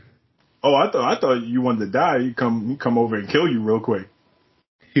 Mm-mm. Oh, I thought you wanted to die. He'd come over and kill you real quick.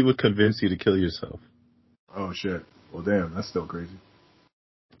 He would convince you to kill yourself. Oh, shit. Well, damn, that's still crazy.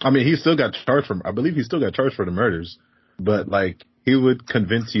 I mean, I believe he still got charged for the murders, but like, he would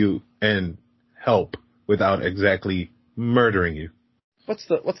convince you and help without exactly murdering you. What's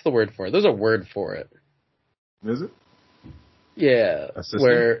the word for it? There's a word for it. Is it? Yeah. Assistant?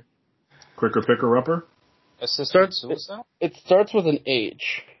 Where Quicker picker upper? assisted suicide? it starts with an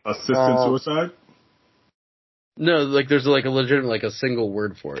H. Assistant suicide? No, like there's like a legitimate, like a single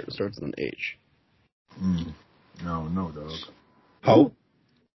word for it. It starts with an H. No, dog. Hope?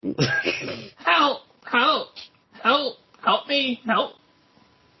 Help me, help.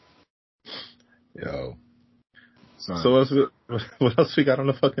 Yo. Sorry. So what else we got on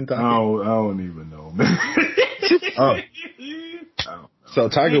the fucking docket? I don't even know, man. Oh. I don't know. So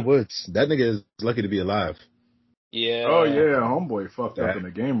Tiger Woods, that nigga is lucky to be alive. Yeah. Oh, yeah, homeboy fucked up in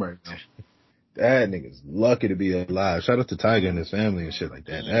the game right now. That nigga's lucky to be alive. Shout out to Tiger and his family and shit like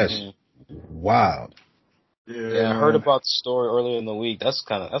that. That's wild. Yeah, I heard about the story earlier in the week. That's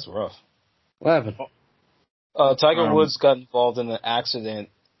rough. What happened? Tiger Woods got involved in an accident,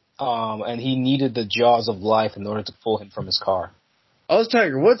 and he needed the jaws of life in order to pull him from his car. Oh, it's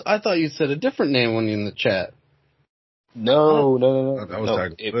Tiger Woods? I thought you said a different name when you in the chat. No. That was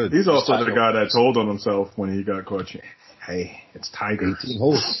Tiger Woods. He's also Tiger the guy Woods. that told on himself when he got caught. Hey, it's Tiger. 18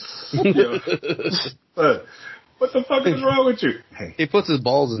 holes. What the fuck is wrong with you? Hey, He puts his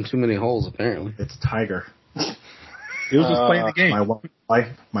balls in too many holes, apparently. it's Tiger. He was just playing the game.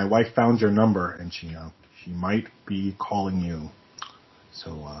 My wife found your number, and she might be calling you.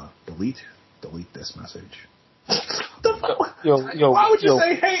 So delete this message. The fuck? Why would you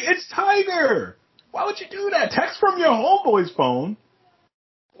say, "Hey, it's Tiger"? Why would you do that? Text from your homeboy's phone.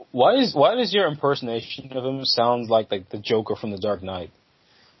 Why does your impersonation of him sound like the Joker from The Dark Knight?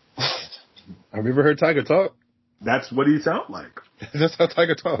 Have you ever heard Tiger talk? That's what he sounds like. That's how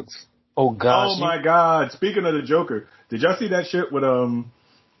Tiger talks. Oh gosh! Oh my God! Speaking of the Joker, did y'all see that shit with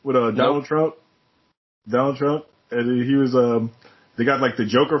Donald Trump? Donald Trump, and he was they got like the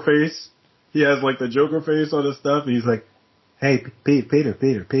Joker face. He has like the Joker face on his stuff. And he's like, "Hey, Peter,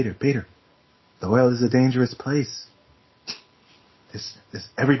 the world is a dangerous place. This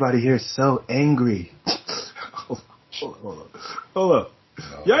everybody here is so angry." Hold up.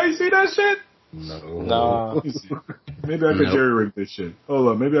 Y'all ain't see that shit? No. Nah. Maybe I could jerry rig this shit. Hold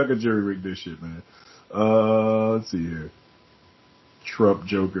on, maybe I could jerry rig this shit, man. Let's see here. Trump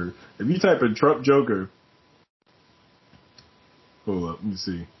Joker. If you type in Trump Joker, hold up, let me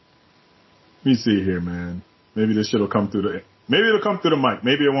see. Let me see here, man. Maybe this shit'll come through maybe it'll come through the mic.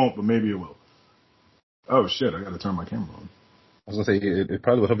 Maybe it won't, but maybe it will. Oh shit, I gotta turn my camera on. I was gonna say it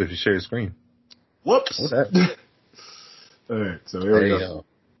probably would help if you share your screen. Whoops. What's that? Alright, so here we go.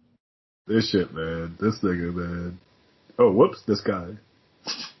 This shit, man. This nigga, man. Oh, whoops, this guy. I mean,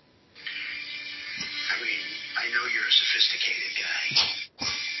 I know you're a sophisticated guy.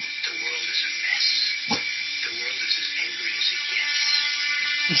 The world is a mess. The world is as angry as it gets.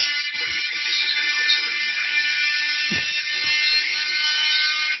 Or you think this is going to cause a little more anger? The world is an angry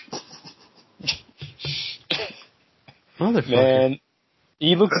place. Motherfucker. Man,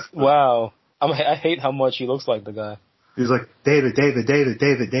 he looks wow. I hate how much he looks like the guy. He's like, David.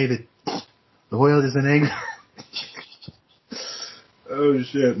 The world is an angry. Oh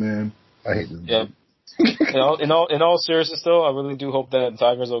shit, man. I hate this. Yeah. in all seriousness, though, I really do hope that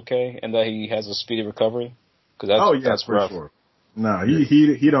Tiger's okay and that he has a speedy recovery. Because that's for rough. sure. Nah,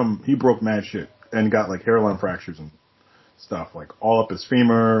 he broke mad shit and got like hairline fractures and stuff like all up his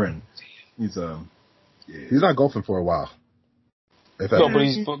femur, and he's not golfing for a while. No,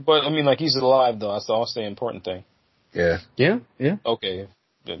 but I mean, like, he's alive though. That's the important thing. Yeah. Yeah. Okay.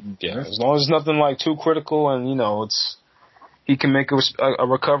 Yeah. As long as it's nothing like too critical, and it's he can make a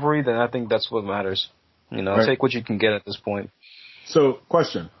recovery, then I think that's what matters. You know, Right. take what you can get at this point. So,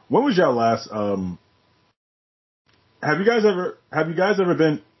 question: when was your last? Have you guys ever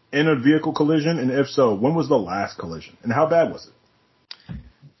been in a vehicle collision? And if so, when was the last collision? And how bad was it?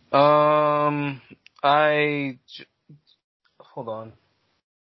 Hold on.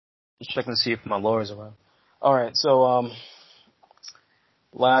 Just checking to see if my lawyer's around. All right, so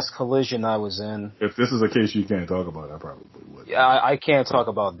last collision I was in. If this is a case you can't talk about, I probably would. Yeah, I can't talk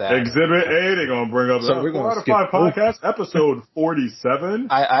about that. Exhibit A, they're gonna bring up. So we're gonna skip 5 podcast episode 47.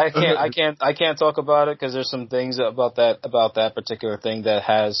 I can't talk about it because there's some things about that particular thing that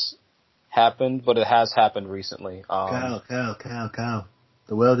has happened, but it has happened recently. Kyle.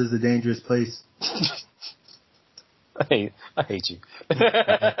 The world is a dangerous place. I hate you.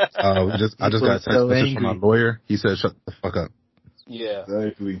 I just got a text so message from my angry. lawyer. He said, "Shut the fuck up." Yeah.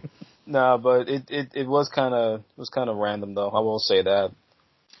 Exactly. No, but it was kind of random though. I will say that.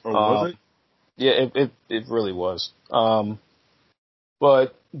 Or was it? Yeah, it really was. But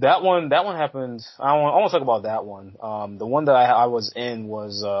that one happened. I want to talk about that one. The one that I was in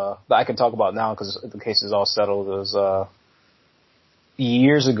was that I can talk about now because the case is all settled. It was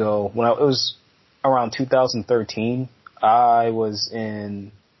years ago when it was around 2013. I was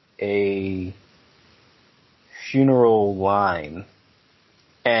in a funeral line,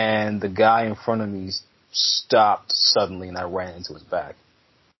 and the guy in front of me stopped suddenly, and I ran into his back.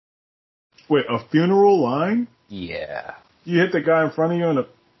 Wait, a funeral line? Yeah. You hit the guy in front of you, and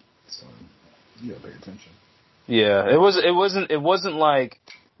son, you gotta pay attention. Yeah, it wasn't like,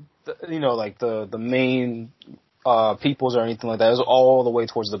 like the main peoples or anything like that. It was all the way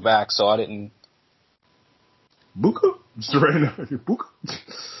towards the back, so I didn't. Buka? Just right now, Buka?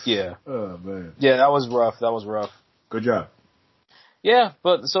 Yeah. Oh man. Yeah, that was rough. Good job. Yeah,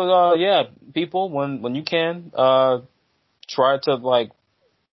 but so people, when you can, try to like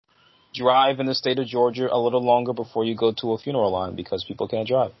drive in the state of Georgia a little longer before you go to a funeral line because people can't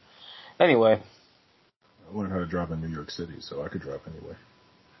drive. Anyway. I learned how to drive in New York City, so I could drive anywhere.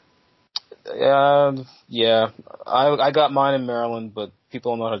 Yeah. I got mine in Maryland, but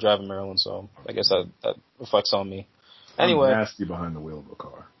people don't know how to drive in Maryland, so I guess that reflects on me. Anyway. I'm nasty behind the wheel of a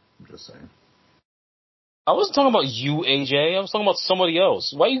car. I'm just saying. I wasn't talking about you, AJ. I was talking about somebody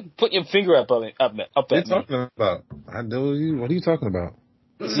else. Why are you putting your finger up at me? What are you talking about? I know you. What are you talking about?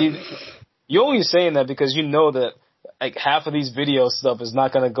 See, you're only saying that because you know that like half of these video stuff is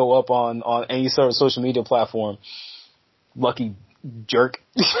not going to go up on any sort of social media platform. Lucky jerk.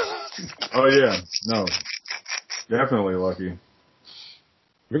 Oh yeah, no, definitely lucky.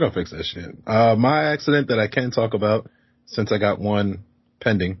 We're gonna fix that shit. My accident that I can talk about, since I got one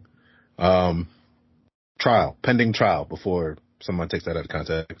pending, pending trial before someone takes that out of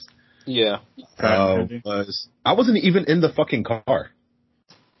context. Yeah. Was I wasn't even in the fucking car.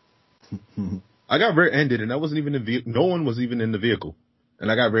 I got rear-ended, and I wasn't even in no one was even in the vehicle, and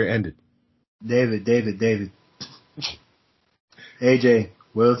I got rear-ended. David. AJ,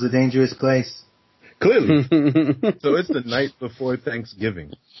 world's a dangerous place. Clearly. So it's the night before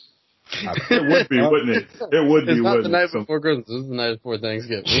Thanksgiving. It would be, wouldn't it? It would be, It's not wouldn't the night it? before Christmas. It's the night before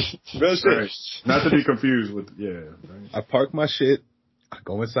Thanksgiving. Real shit. Right. Not to be confused with, right? I park my shit. I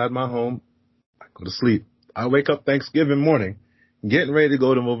go inside my home. I go to sleep. I wake up Thanksgiving morning, getting ready to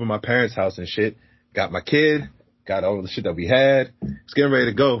go to over my parents' house and shit. Got my kid. Got all the shit that we had. It's getting ready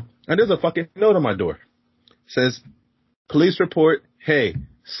to go. And there's a fucking note on my door. It says, police report. Hey,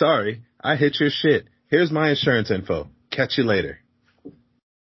 sorry, I hit your shit. Here's my insurance info. Catch you later.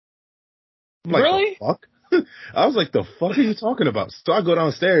 I'm like, Really? the fuck? I was like, the fuck are you talking about? So I go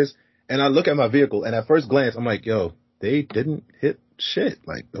downstairs and I look at my vehicle, and at first glance, I'm like, yo, they didn't hit shit.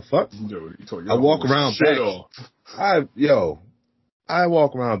 Like, the fuck? I walk around back. I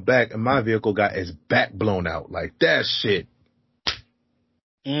walk around back, and my vehicle got its back blown out. Like, that shit.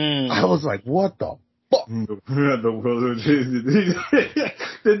 I was like, what the fuck?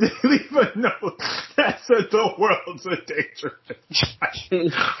 Did they even know that said the world's a dangerous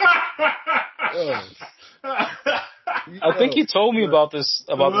I think you told me about this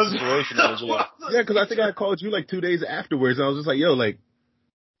situation, AJ. Yeah, because I think I called you like 2 days afterwards, and I was just like, yo, like,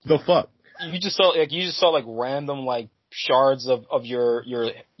 the fuck? You just saw like random like shards of your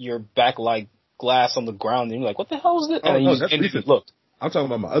backlight glass on the ground, and you're like, what the hell is this? Oh, and no, you that's recent. looked. I'm talking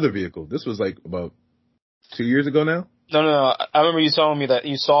about my other vehicle. This was like about 2 years ago now. No. I remember you telling me that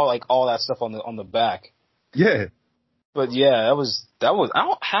you saw like all that stuff on the back. Yeah. But yeah, that was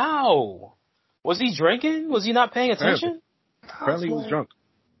how? Was he drinking? Was he not paying attention? Apparently he was drunk.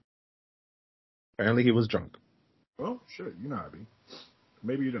 Apparently he was drunk. Well, shit, you know how to be.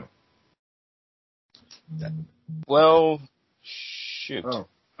 Maybe you don't. Well, Shoot. Oh,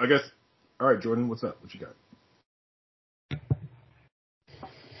 I guess. All right, Jordan, what's up? What you got?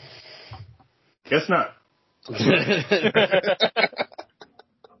 Guess not.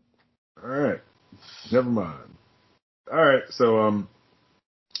 All right. Never mind. All right. So,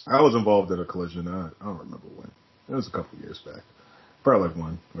 I was involved in a collision. I don't remember when. It was a couple years back. Probably like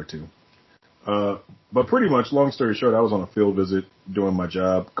 1 or 2. But pretty much, long story short, I was on a field visit doing my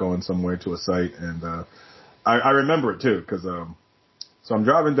job, going somewhere to a site, and I remember it too, because so I'm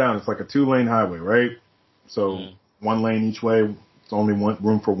driving down. It's like a 2-lane highway, right? So 1 lane each way. It's only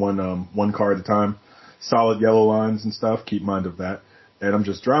room for one car at a time. Solid yellow lines and stuff. Keep mind of that. And I'm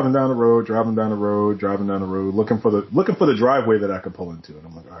just driving down the road, looking for the driveway that I could pull into. And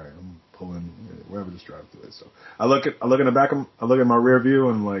I'm like, all right, I'm pulling wherever this drive through is. So I look in the back, I look at my rear view,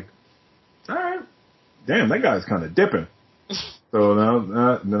 and I'm like, all right, damn, that guy's kind of dipping. So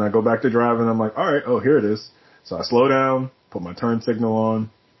now, then I go back to driving. I'm like, all right, oh, here it is. So I slow down, put my turn signal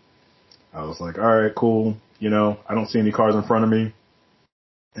on. I was like, all right, cool. I don't see any cars in front of me.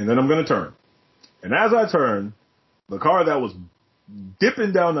 And then I'm going to turn. And as I turn, the car that was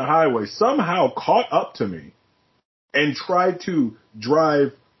dipping down the highway somehow caught up to me and tried to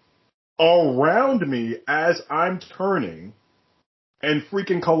drive around me as I'm turning and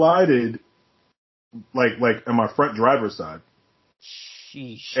freaking collided like on my front driver's side.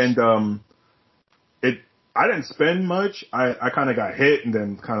 Sheesh. And I didn't spend much. I kind of got hit and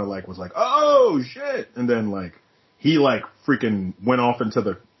then kind of like was like, oh shit. And then like he like freaking went off into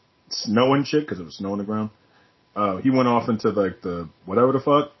the snow and shit because it was snow on the ground. He went off into like the whatever the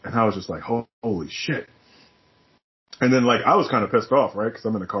fuck, and I was just like, holy shit. And then like I was kind of pissed off, right? Because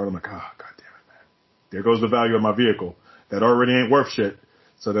I'm in the car and I'm like, oh god damn it, man. There goes the value of my vehicle that already ain't worth shit.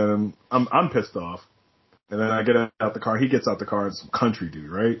 So then I'm pissed off. And then I get out the car. He gets out the car and some country dude,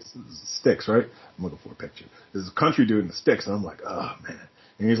 right? Sticks, right? I'm looking for a picture. There's a country dude in the sticks, and I'm like, oh man.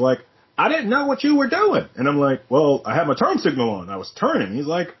 And he's like, I didn't know what you were doing. And I'm like, well, I had my turn signal on. I was turning. He's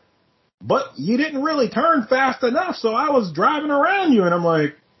like, but you didn't really turn fast enough, so I was driving around you. And I'm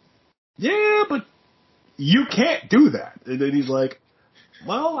like, yeah, but you can't do that. And then he's like,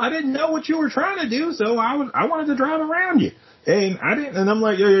 well, I didn't know what you were trying to do, so I wanted to drive around you. And I didn't, and I'm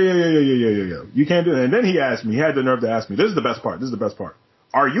like, yeah. You can't do that. And then he asked me, he had the nerve to ask me, this is the best part.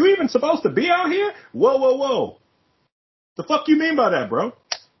 Are you even supposed to be out here? Whoa. The fuck you mean by that, bro?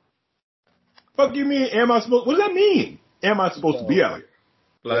 Fuck you mean, what does that mean? Am I supposed to be out here?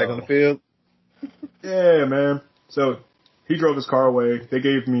 Flag on the field. Yeah, man. So he drove his car away. They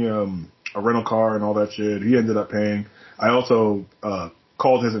gave me a rental car and all that shit. He ended up paying. I also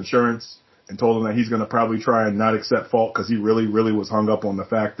called his insurance and told him that he's going to probably try and not accept fault because he really, really was hung up on the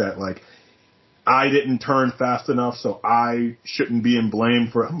fact that, like, I didn't turn fast enough, so I shouldn't be in blame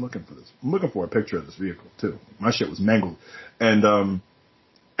for. I'm looking for this. I'm looking for a picture of this vehicle too. My shit was mangled, and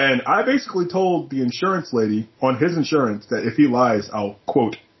I basically told the insurance lady on his insurance that if he lies, I'll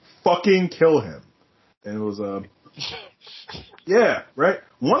quote fucking kill him. And it was yeah, right.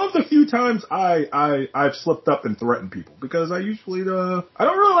 One of the few times I've slipped up and threatened people because I usually I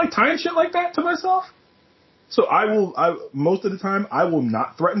don't really like tying shit like that to myself. So most of the time I will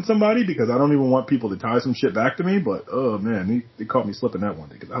not threaten somebody because I don't even want people to tie some shit back to me. But oh man, they caught me slipping that one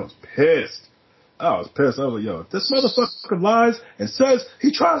day because I was pissed. I was like, yo, if this motherfucker lies and says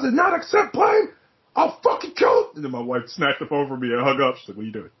he tries to not accept blame, I'll fucking kill him. And then my wife snatched the phone from me and hung up. She's like, what are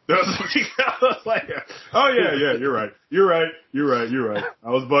you doing? I was like, oh yeah, you're right. I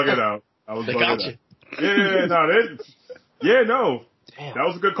was bugging out. Yeah, no. Damn. That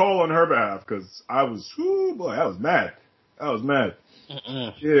was a good call on her behalf because I was mad. Yeah,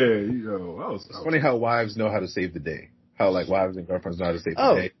 It's funny how wives know how to save the day. How like wives and girlfriends know how to save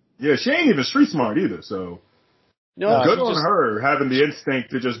the day. Yeah, she ain't even street smart either, so no, good on her having the instinct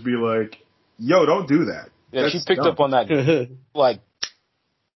to just be like, yo, don't do that. Yeah, she picked up on that like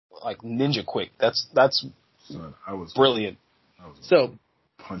ninja quick. That's Son, I was brilliant. So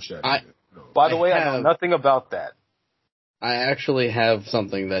punch that. By the way, I know nothing about that. I actually have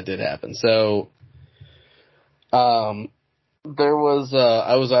something that did happen. So there was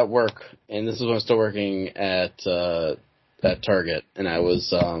I was at work, and this is when I was still working at Target, and I was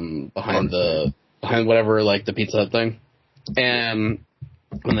behind whatever, like the Pizza Hut thing, and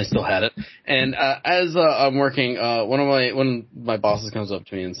when they still had it. And as I'm working, one of my bosses comes up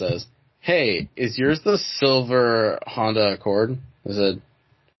to me and says, "Hey, is yours the silver Honda Accord?" I said,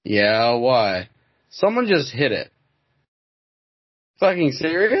 "Yeah, why?" "Someone just hit it." Fucking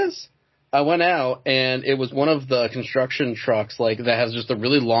serious? I went out, and it was one of the construction trucks, like, that has just a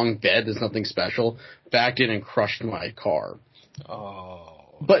really long bed, there's nothing special, backed in and crushed my car.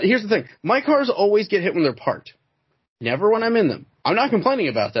 Oh. But here's the thing. My cars always get hit when they're parked. Never when I'm in them. I'm not complaining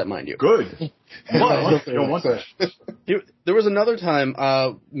about that, mind you. Good. But You don't want that. there was another time,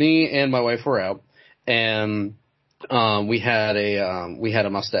 me and my wife were out, and we had a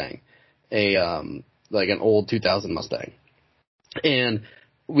Mustang, like an old 2000 Mustang, and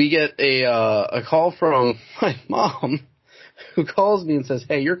we get a call from my mom, who calls me and says,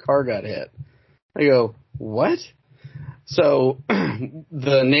 "Hey, your car got hit." I go, "What?" So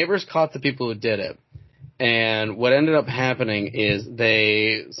the neighbors caught the people who did it. And what ended up happening is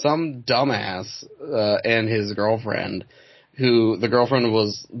some dumbass, and his girlfriend, who the girlfriend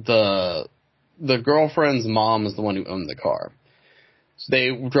was the girlfriend's mom is the one who owned the car. So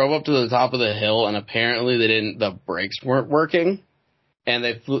they drove up to the top of the hill, and apparently the brakes weren't working, and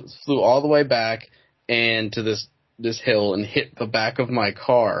they flew all the way back and to this hill and hit the back of my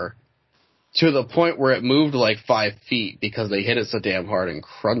car to the point where it moved like 5 feet because they hit it so damn hard and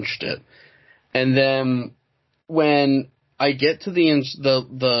crunched it. And then when I get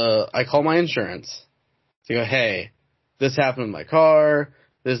to I call my insurance to go, "Hey, this happened with my car.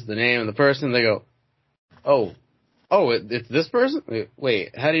 This is the name of the person." They go, "Oh, it's this person?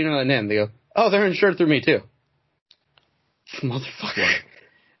 Wait, how do you know that name?" They go, "Oh, they're insured through me too." Motherfucker.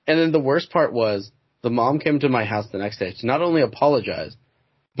 And then the worst part was the mom came to my house the next day to not only apologize,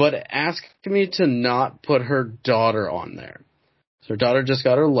 but asked me to not put her daughter on there. So her daughter just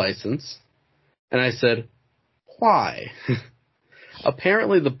got her license. And I said, "Why?"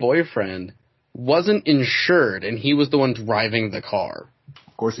 Apparently the boyfriend wasn't insured, and he was the one driving the car.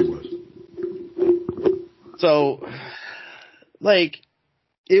 Of course he was. So, like,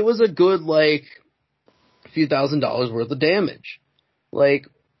 it was a good, like, few $1,000s worth of damage. Like,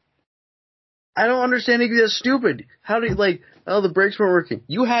 I don't understand if that's stupid. How do you, like, oh, the brakes weren't working.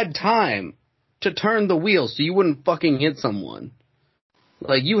 You had time to turn the wheel so you wouldn't fucking hit someone.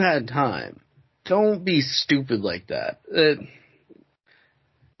 Like, you had time. Don't be stupid like that.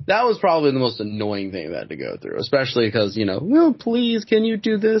 That was probably the most annoying thing I had to go through, especially because, "Well, please, can you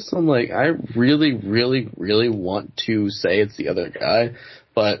do this?" I'm like, I really, really, really want to say it's the other guy,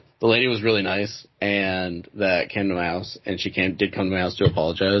 but the lady was really nice, and that came to my house, and she did come to my house to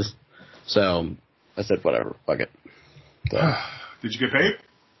apologize. So I said, whatever, fuck it. So. Did you get paid?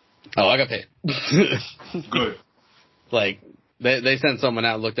 Oh, I got paid. Good. Like, they sent someone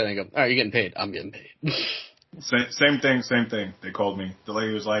out, looked at it, and go, "All right, you're getting paid. I'm getting paid." Same thing. They called me. The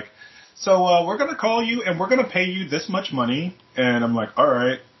lady was like, "So we're gonna call you and we're gonna pay you this much money." And I'm like, "All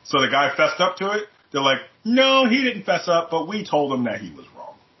right." So the guy fessed up to it. They're like, "No, he didn't fess up, but we told him that he was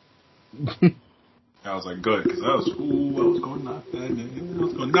wrong." I was like, "Good," because I was going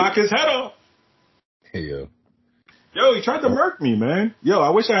to knock his head off. Hey, Yo, he tried to murk me, man. Yo,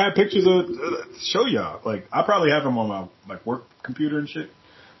 I wish I had pictures to show y'all. Like, I probably have them on my work computer and shit.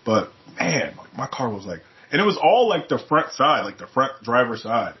 But man, like, my car was like, and it was all like the front side, like the front driver's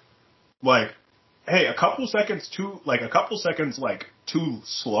side. Like, hey, a couple seconds too too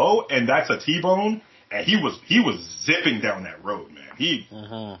slow, and that's a T-bone. And he was zipping down that road,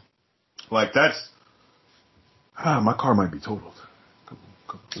 man. Like that's, my car might be totaled.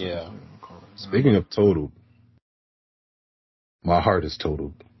 Yeah. Speaking of totaled, my heart is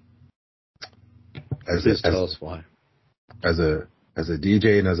totaled. Please tell us why. As a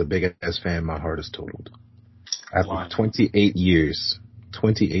DJ and as a big ass fan, my heart is totaled. After Why? 28 years,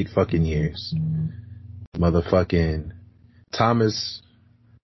 28 fucking years, motherfucking Thomas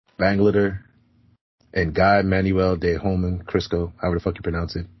Bangladesh and Guy Manuel de Holman Crisco, however the fuck you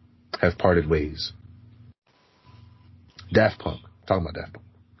pronounce it, have parted ways. Daft Punk. Talking about Daft Punk.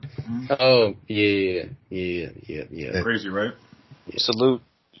 Oh, yeah. Crazy, right? Salute.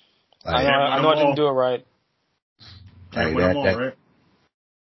 Like, I know I didn't do it right. Can't win them all, right?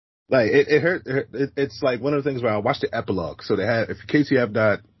 Like it hurt. It's like one of the things where I watched the epilogue. So they had, in case you have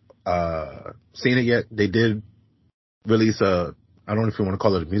not seen it yet, they did release I don't know if you want to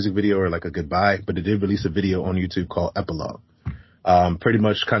call it a music video or like a goodbye, but they did release a video on YouTube called Epilogue. Pretty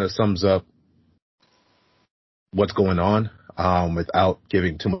much kind of sums up what's going on, without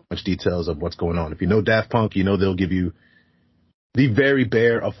giving too much details of what's going on. If you know Daft Punk, you know they'll give you the very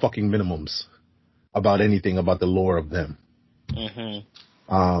bare of fucking minimums about anything about the lore of them.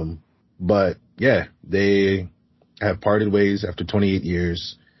 But yeah, they have parted ways after 28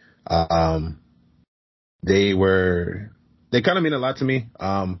 years. They kind of mean a lot to me.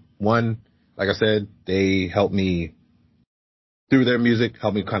 One, like I said, they helped me through their music,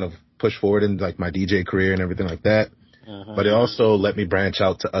 helped me kind of push forward in like my DJ career and everything like that. But it also let me branch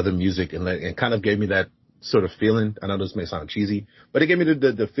out to other music and kind of gave me that sort of feeling. I know this may sound cheesy, but it gave me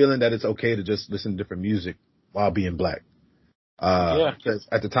the feeling that it's okay to just listen to different music while being black. Because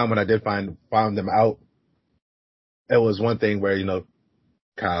at the time when I did find them out, it was one thing where,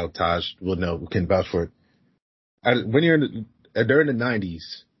 Kyle, Taj will know, can vouch for it. When you're during the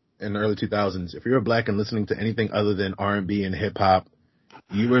 90s and early 2000s, if you were black and listening to anything other than R&B and hip hop,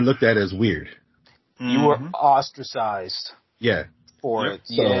 you were looked at as weird. You were ostracized. Yeah. For it.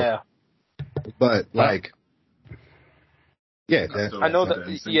 So, yeah. But like, yeah, I know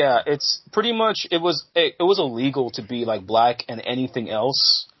that. Yeah, it's pretty much it was illegal to be like black and anything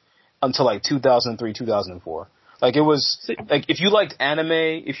else until like 2003, 2004. Like it was like if you liked anime,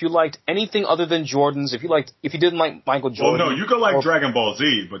 if you liked anything other than Jordans, if you didn't like Michael Jordan. Well, no, you could like Dragon Ball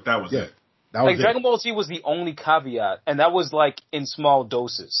Z, but that was it. That was like Dragon Ball Z was the only caveat, and that was like in small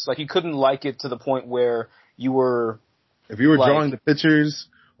doses. Like you couldn't like it to the point where you were. If you were drawing the pictures,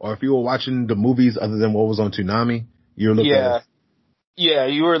 or if you were watching the movies other than what was on Toonami, you were looked at. Yeah,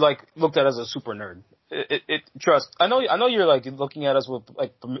 you were like looked at as a super nerd. Trust. I know you're like looking at us with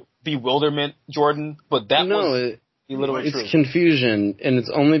like bewilderment, Jordan, but that was literally it's true. Confusion, and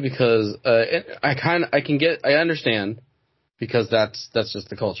it's only because I understand because that's just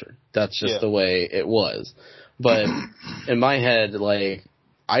the culture. That's just the way it was. But in my head, like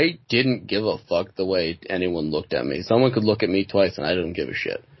I didn't give a fuck the way anyone looked at me. Someone could look at me twice, and I didn't give a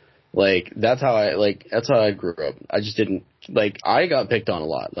shit. Like that's how I grew up. I just didn't I got picked on a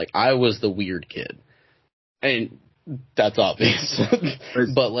lot. Like I was the weird kid. And that's obvious.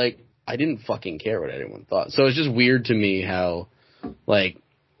 But, I didn't fucking care what anyone thought. So it's just weird to me how, that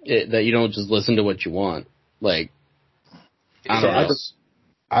you don't just listen to what you want. I don't know.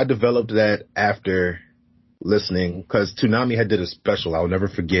 I developed that after listening, because Toonami had did a special. I'll never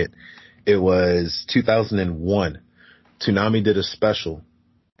forget. It was 2001. Toonami did a special.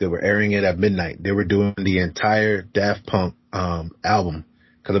 They were airing it at midnight. They were doing the entire Daft Punk album.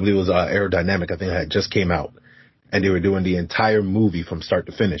 Because I believe it was Aerodynamic. I think it had just came out. And they were doing the entire movie from start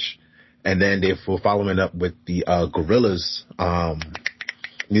to finish. And then they were following up with the Gorillaz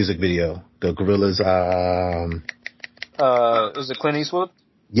music video. The Gorillaz... was it Clint Eastwood?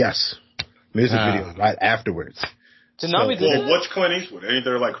 Yes. Music video right afterwards. Which Clint Eastwood? Ain't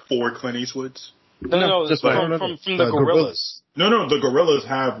there like 4 Clint Eastwoods? No, just from the Gorillaz. No, the Gorillaz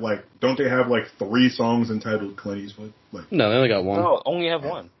have don't they have 3 songs entitled Clint Eastwood? No, they only got one. No, only have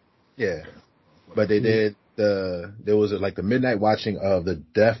one. Yeah. But they did there was the midnight watching of the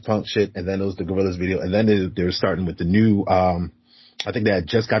Daft Punk shit, and then there was the Gorillaz video, and then they were starting with the new, I think they had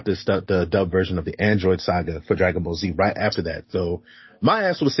just got the dub version of the Android Saga for Dragon Ball Z right after that. So my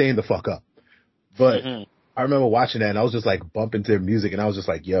ass was staying the fuck up. But I remember watching that, and I was just bumping to their music, and I was just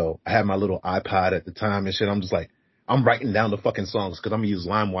yo, I had my little iPod at the time and shit. I'm just I'm writing down the fucking songs because I'm going to use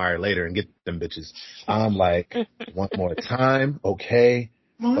LimeWire later and get them bitches. I'm one more time. Okay.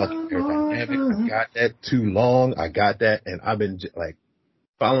 Fucking Aerodynamic. I got that. Too long. I got that. And I've been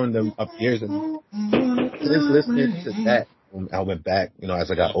following them up years and just listening to that. I went back,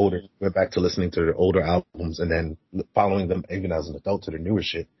 as I got older, went back to listening to their older albums and then following them even as an adult to their newer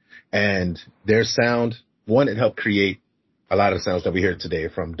shit. And their sound, one, it helped create a lot of the sounds that we hear today,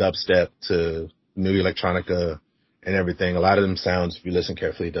 from dubstep to new electronica and everything. A lot of them sounds, if you listen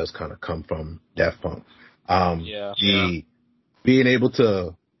carefully, it does kind of come from Daft Punk. Being able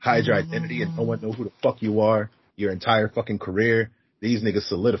to hide your identity and no one know who the fuck you are your entire fucking career, these niggas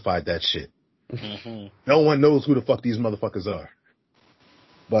solidified that shit. No one knows who the fuck these motherfuckers are.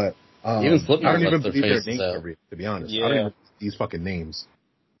 But even Slipknot I don't even their believe their faces names, out. to be honest. Yeah. I don't even these fucking names.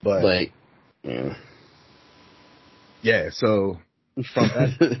 But so from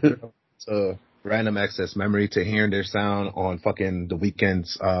that to Random Access Memory to hearing their sound on fucking The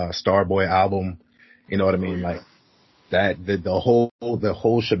Weeknd's Starboy album, you know what I mean? The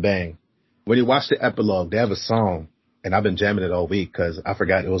whole shebang. When you watch the epilogue, they have a song, and I've been jamming it all week because I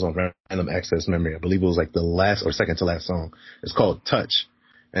forgot it was on Random Access Memory. I believe it was the last or second to last song. It's called Touch,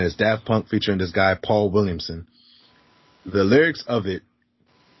 and it's Daft Punk featuring this guy, Paul Williamson. The lyrics of it,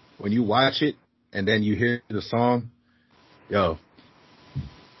 when you watch it and then you hear the song, it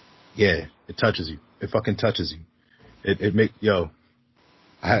touches you. It fucking touches you.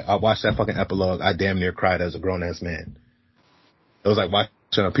 I watched that fucking epilogue. I damn near cried as a grown ass man. It was like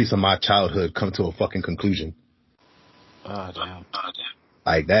watching a piece of my childhood come to a fucking conclusion. Oh damn.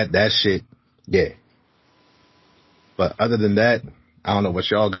 That shit, yeah. But other than that, I don't know what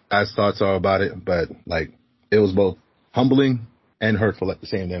y'all guys' thoughts are about it, but it was both humbling and hurtful at the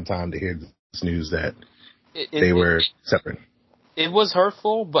same damn time to hear this news that they were separate. It was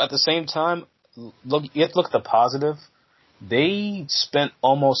hurtful, but at the same time, you have to look at the positive. They spent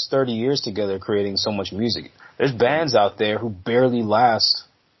almost 30 years together creating so much music. There's bands out there who barely last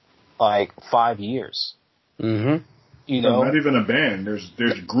 5 years. Mm-hmm. You know, not even a band.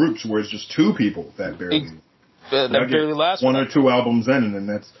 There's groups where it's just 2 people that barely. That barely lasts. One or two albums in, and then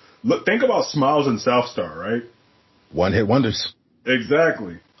that's look. Think about Smiles and South Star, right? One hit wonders.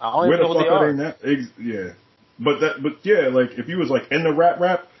 Exactly. I don't even know what they are. Yeah. But yeah, like if you was like in the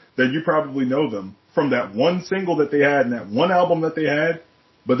rap, then you probably know them from that one single that they had and that one album that they had.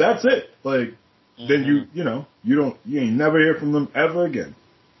 But that's it. Like then you ain't never hear from them ever again.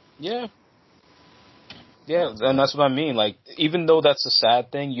 Yeah. Yeah, and that's what I mean. Like even though that's a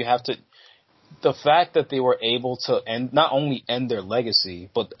sad thing, you have to. The fact that they were able to not only end their legacy,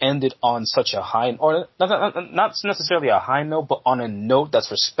 but end it on such a high, or not necessarily a high note, but on a note that's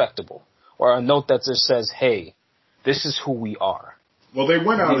respectable, or a note that just says, "Hey, this is who we are." Well, they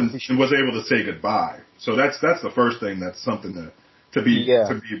went out and was able to say goodbye, so that's the first thing. That's something to be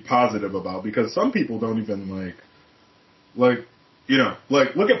positive about, because some people don't even like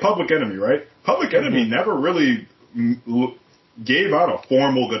look at Public Enemy, right? Public Enemy never really gave out a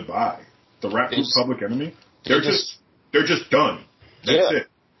formal goodbye. The rap group Public Enemy, they're just done. That's it.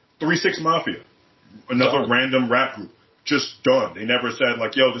 3-6 Mafia, another random rap group, just done. They never said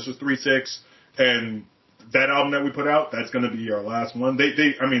like, "Yo, this is 3-6, and that album that we put out, that's going to be our last one."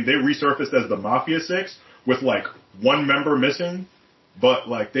 They resurfaced as the Mafia 6 with like one member missing, but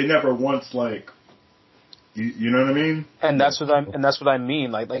like they never once like, you know what I mean? And that's what I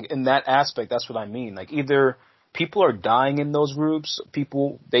mean. Like in that aspect, that's what I mean. Like either people are dying in those groups.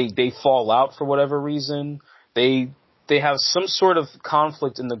 People they fall out for whatever reason. They have some sort of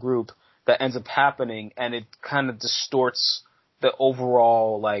conflict in the group that ends up happening, and it kind of distorts the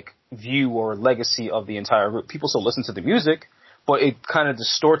overall like view or legacy of the entire group. People still listen to the music, but it kind of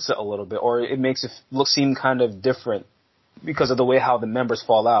distorts it a little bit, or it makes it seem kind of different because of the way how the members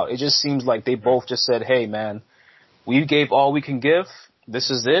fall out. It just seems like they both just said, "Hey, man, we gave all we can give.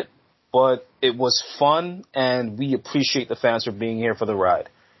 This is it." But it was fun, and we appreciate the fans for being here for the ride.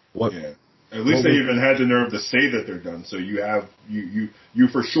 Yeah. At least they even had the nerve to say that they're done. So you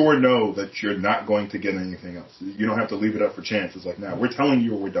for sure know that you're not going to get anything else. You don't have to leave it up for chance. It's like, nah, we're telling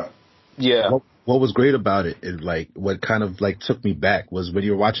you we're done. Yeah. What was great about it is like what kind of like took me back was when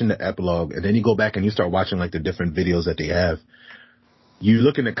you're watching the epilogue and then you go back and you start watching like the different videos that they have. You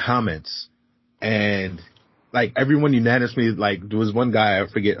look in the comments and like everyone unanimously, like there was one guy, I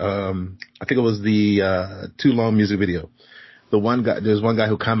forget, I think it was the Too Long music video. There's one guy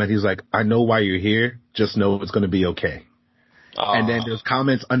who commented, he's like, "I know why you're here, just know it's gonna be okay." And then there's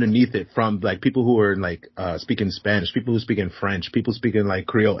comments underneath it from like people who are like speaking Spanish, people who speak in French, people speaking like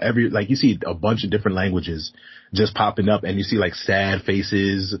Creole, you see a bunch of different languages just popping up, and you see like sad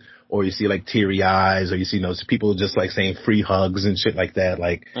faces, or you see like teary eyes, or you see people just like saying free hugs and shit like that.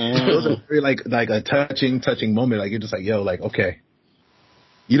 Like it was a very like a touching moment. Like you're just like, yo, like okay.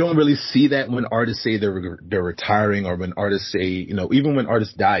 You don't really see that when artists say they're retiring, or when artists say, even when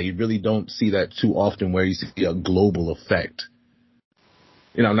artists die, you really don't see that too often where you see a global effect.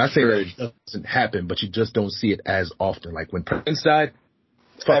 I'm not saying that it doesn't happen, but you just don't see it as often. Like when Prince died,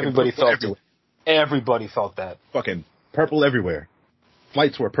 everybody felt it. Everybody felt that. Fucking purple everywhere.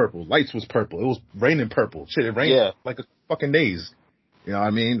 Flights were purple. Lights was purple. It was raining purple. Shit, it rained like a fucking days. You know what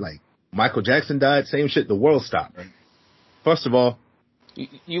I mean? Like Michael Jackson died, same shit. The world stopped. First of all, I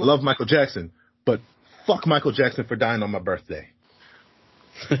love Michael Jackson, but fuck Michael Jackson for dying on my birthday.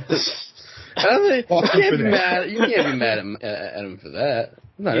 You can't be mad at him for that.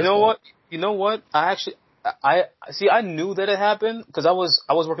 No, You know what? I knew that it happened because I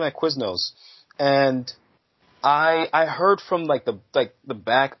was working at Quiznos, and I heard from the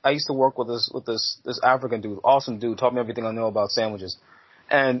back. I used to work with this African dude, awesome dude, taught me everything I know about sandwiches,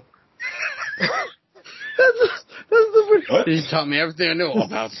 and. He taught me everything I know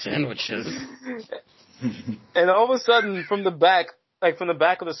about sandwiches. And all of a sudden, from the back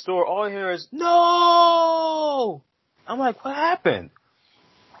of the store, all I hear is, "No!" I'm like, what happened?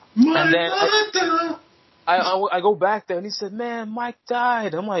 And then I go back there, and he said, "Man, Mike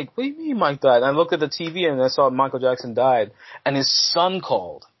died." I'm like, "What do you mean Mike died?" And I looked at the TV, and I saw Michael Jackson died, and his son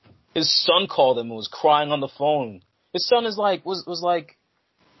called. His son called him and was crying on the phone. His son is like,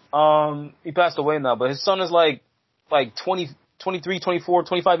 he passed away now, but his son is like 20, 23, 24,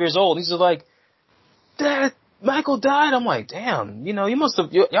 25 years old. He's just like, "Dad, Michael died." I'm like, damn, y'all must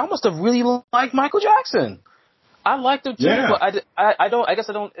have really liked Michael Jackson. I liked him too, but I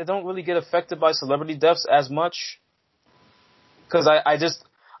don't really get affected by celebrity deaths as much. Cause I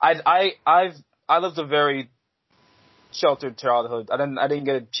lived a very sheltered childhood. I didn't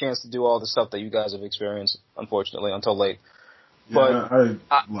get a chance to do all the stuff that you guys have experienced, unfortunately, until late. But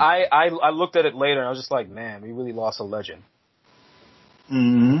I looked at it later and I was just like, man, we really lost a legend.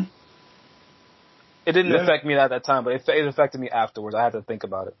 Mm-hmm. It didn't affect me at that time, but it affected me afterwards. I had to think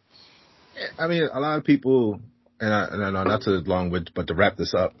about it. I mean, a lot of people and I know not to long with, but to wrap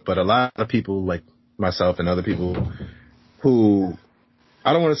this up, but a lot of people like myself and other people who,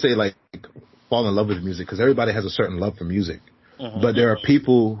 I don't want to say like fall in love with music, because everybody has a certain love for music, but there are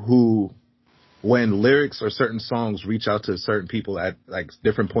people who, when lyrics or certain songs reach out to certain people at like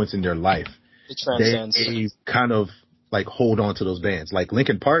different points in their life, It transcends. they kind of like hold on to those bands. Like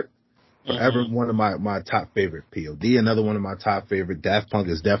Linkin Park, forever one of my top favorite. POD, another one of my top favorite. Daft Punk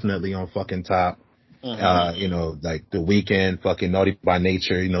is definitely on fucking top. You know, like The Weeknd, fucking Naughty by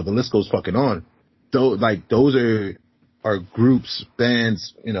Nature, you know, the list goes fucking on. Those are groups,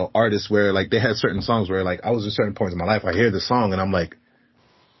 bands, you know, artists where like they had certain songs where like I was at certain points in my life, I hear the song and I'm like,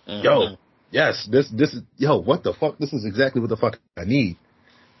 yo, yes, this is, yo, what the fuck? This is exactly what the fuck I need.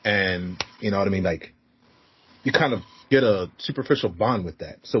 And you know what I mean? Like, you kind of get a superficial bond with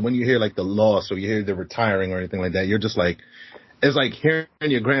that. So when you hear like the loss or you hear the retiring or anything like that, you're just like, it's like hearing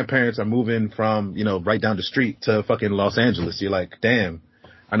your grandparents are moving from, you know, right down the street to fucking Los Angeles. You're like, damn,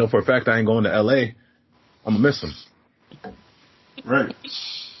 I know for a fact I ain't going to LA. I'm gonna miss them. Right.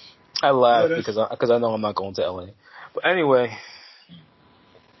 I laugh because I know I'm not going to LA. But anyway,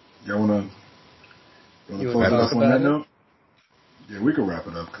 Y'all wanna You close wanna it talk up on about that it? note? Yeah, we can wrap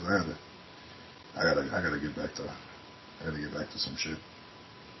it up because I gotta get back to some shit.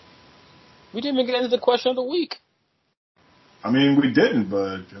 we didn't even get into the question of the week. I mean, we didn't,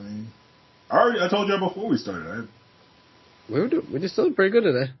 but I mean, I told you before we started. We just still pretty good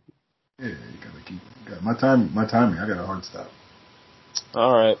today. Yeah, you gotta keep my timing. I got a hard stop.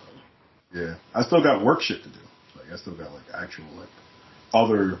 All right. Yeah, I still got work shit to do. Like I still got like actual like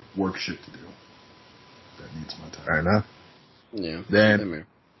other work shit to do that needs my time. Fair enough. Yeah. Then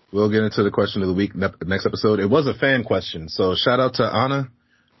we'll get into the question of the week next episode. It was a fan question, so shout out to Anna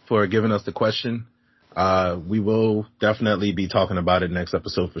for giving us the question. We will definitely be talking about it next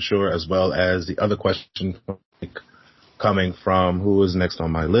episode for sure, as well as the other question coming from, who is next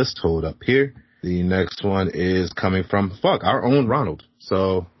on my list? Hold up here. The next one is coming from our own Ronald.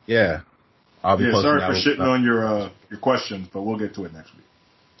 So yeah, I'll be posting sorry that for one. shitting on your questions, but we'll get to it next week.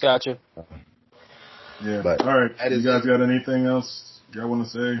 Gotcha. Yeah. But all right. You guys got anything else y'all want to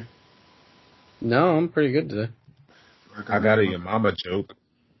say? No, I'm pretty good today. I got a your mama joke.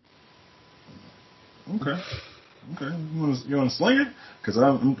 Okay. You want to sling it? Because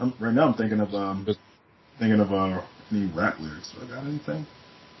I'm right now I'm thinking of any rap lyrics. Do I got anything?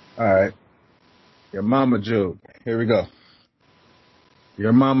 All right. Your mama joke. Here we go.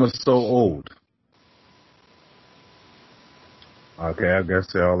 Your mama's so old. Okay, I guess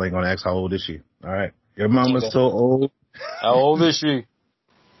y'all ain't gonna ask how old is she. All right. Your mama's so old. How old is she?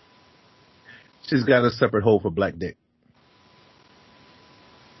 She's got a separate hole for black dick.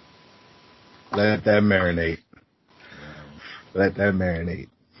 Let that marinate. Let that marinate.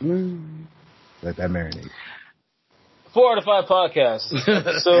 Let that marinate. 4 out of 5 podcast.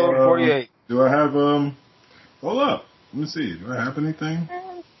 Episode 48. Do I have hold up. Let me see. Do I have anything?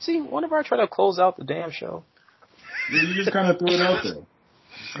 See, whenever I try to close out the damn show. Yeah, you just kind of threw it out there.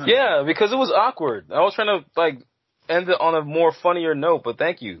 Yeah, because it was awkward. I was trying to like end it on a more funnier note, but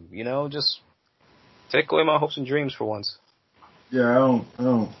thank you. You know, just take away my hopes and dreams for once. Yeah, I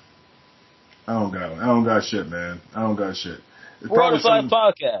don't got shit, man. I don't got shit. It's 4 out of 5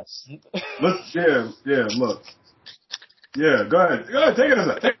 podcasts. Look. Yeah, go ahead. Take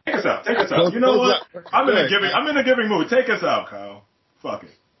us out. You know what? I'm in a giving mood. Take us out, Kyle. Fuck it.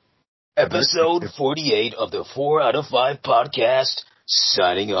 Episode 48 of the 4 out of 5 podcast,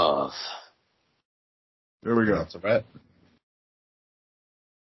 signing off. There we go. That's a wrap.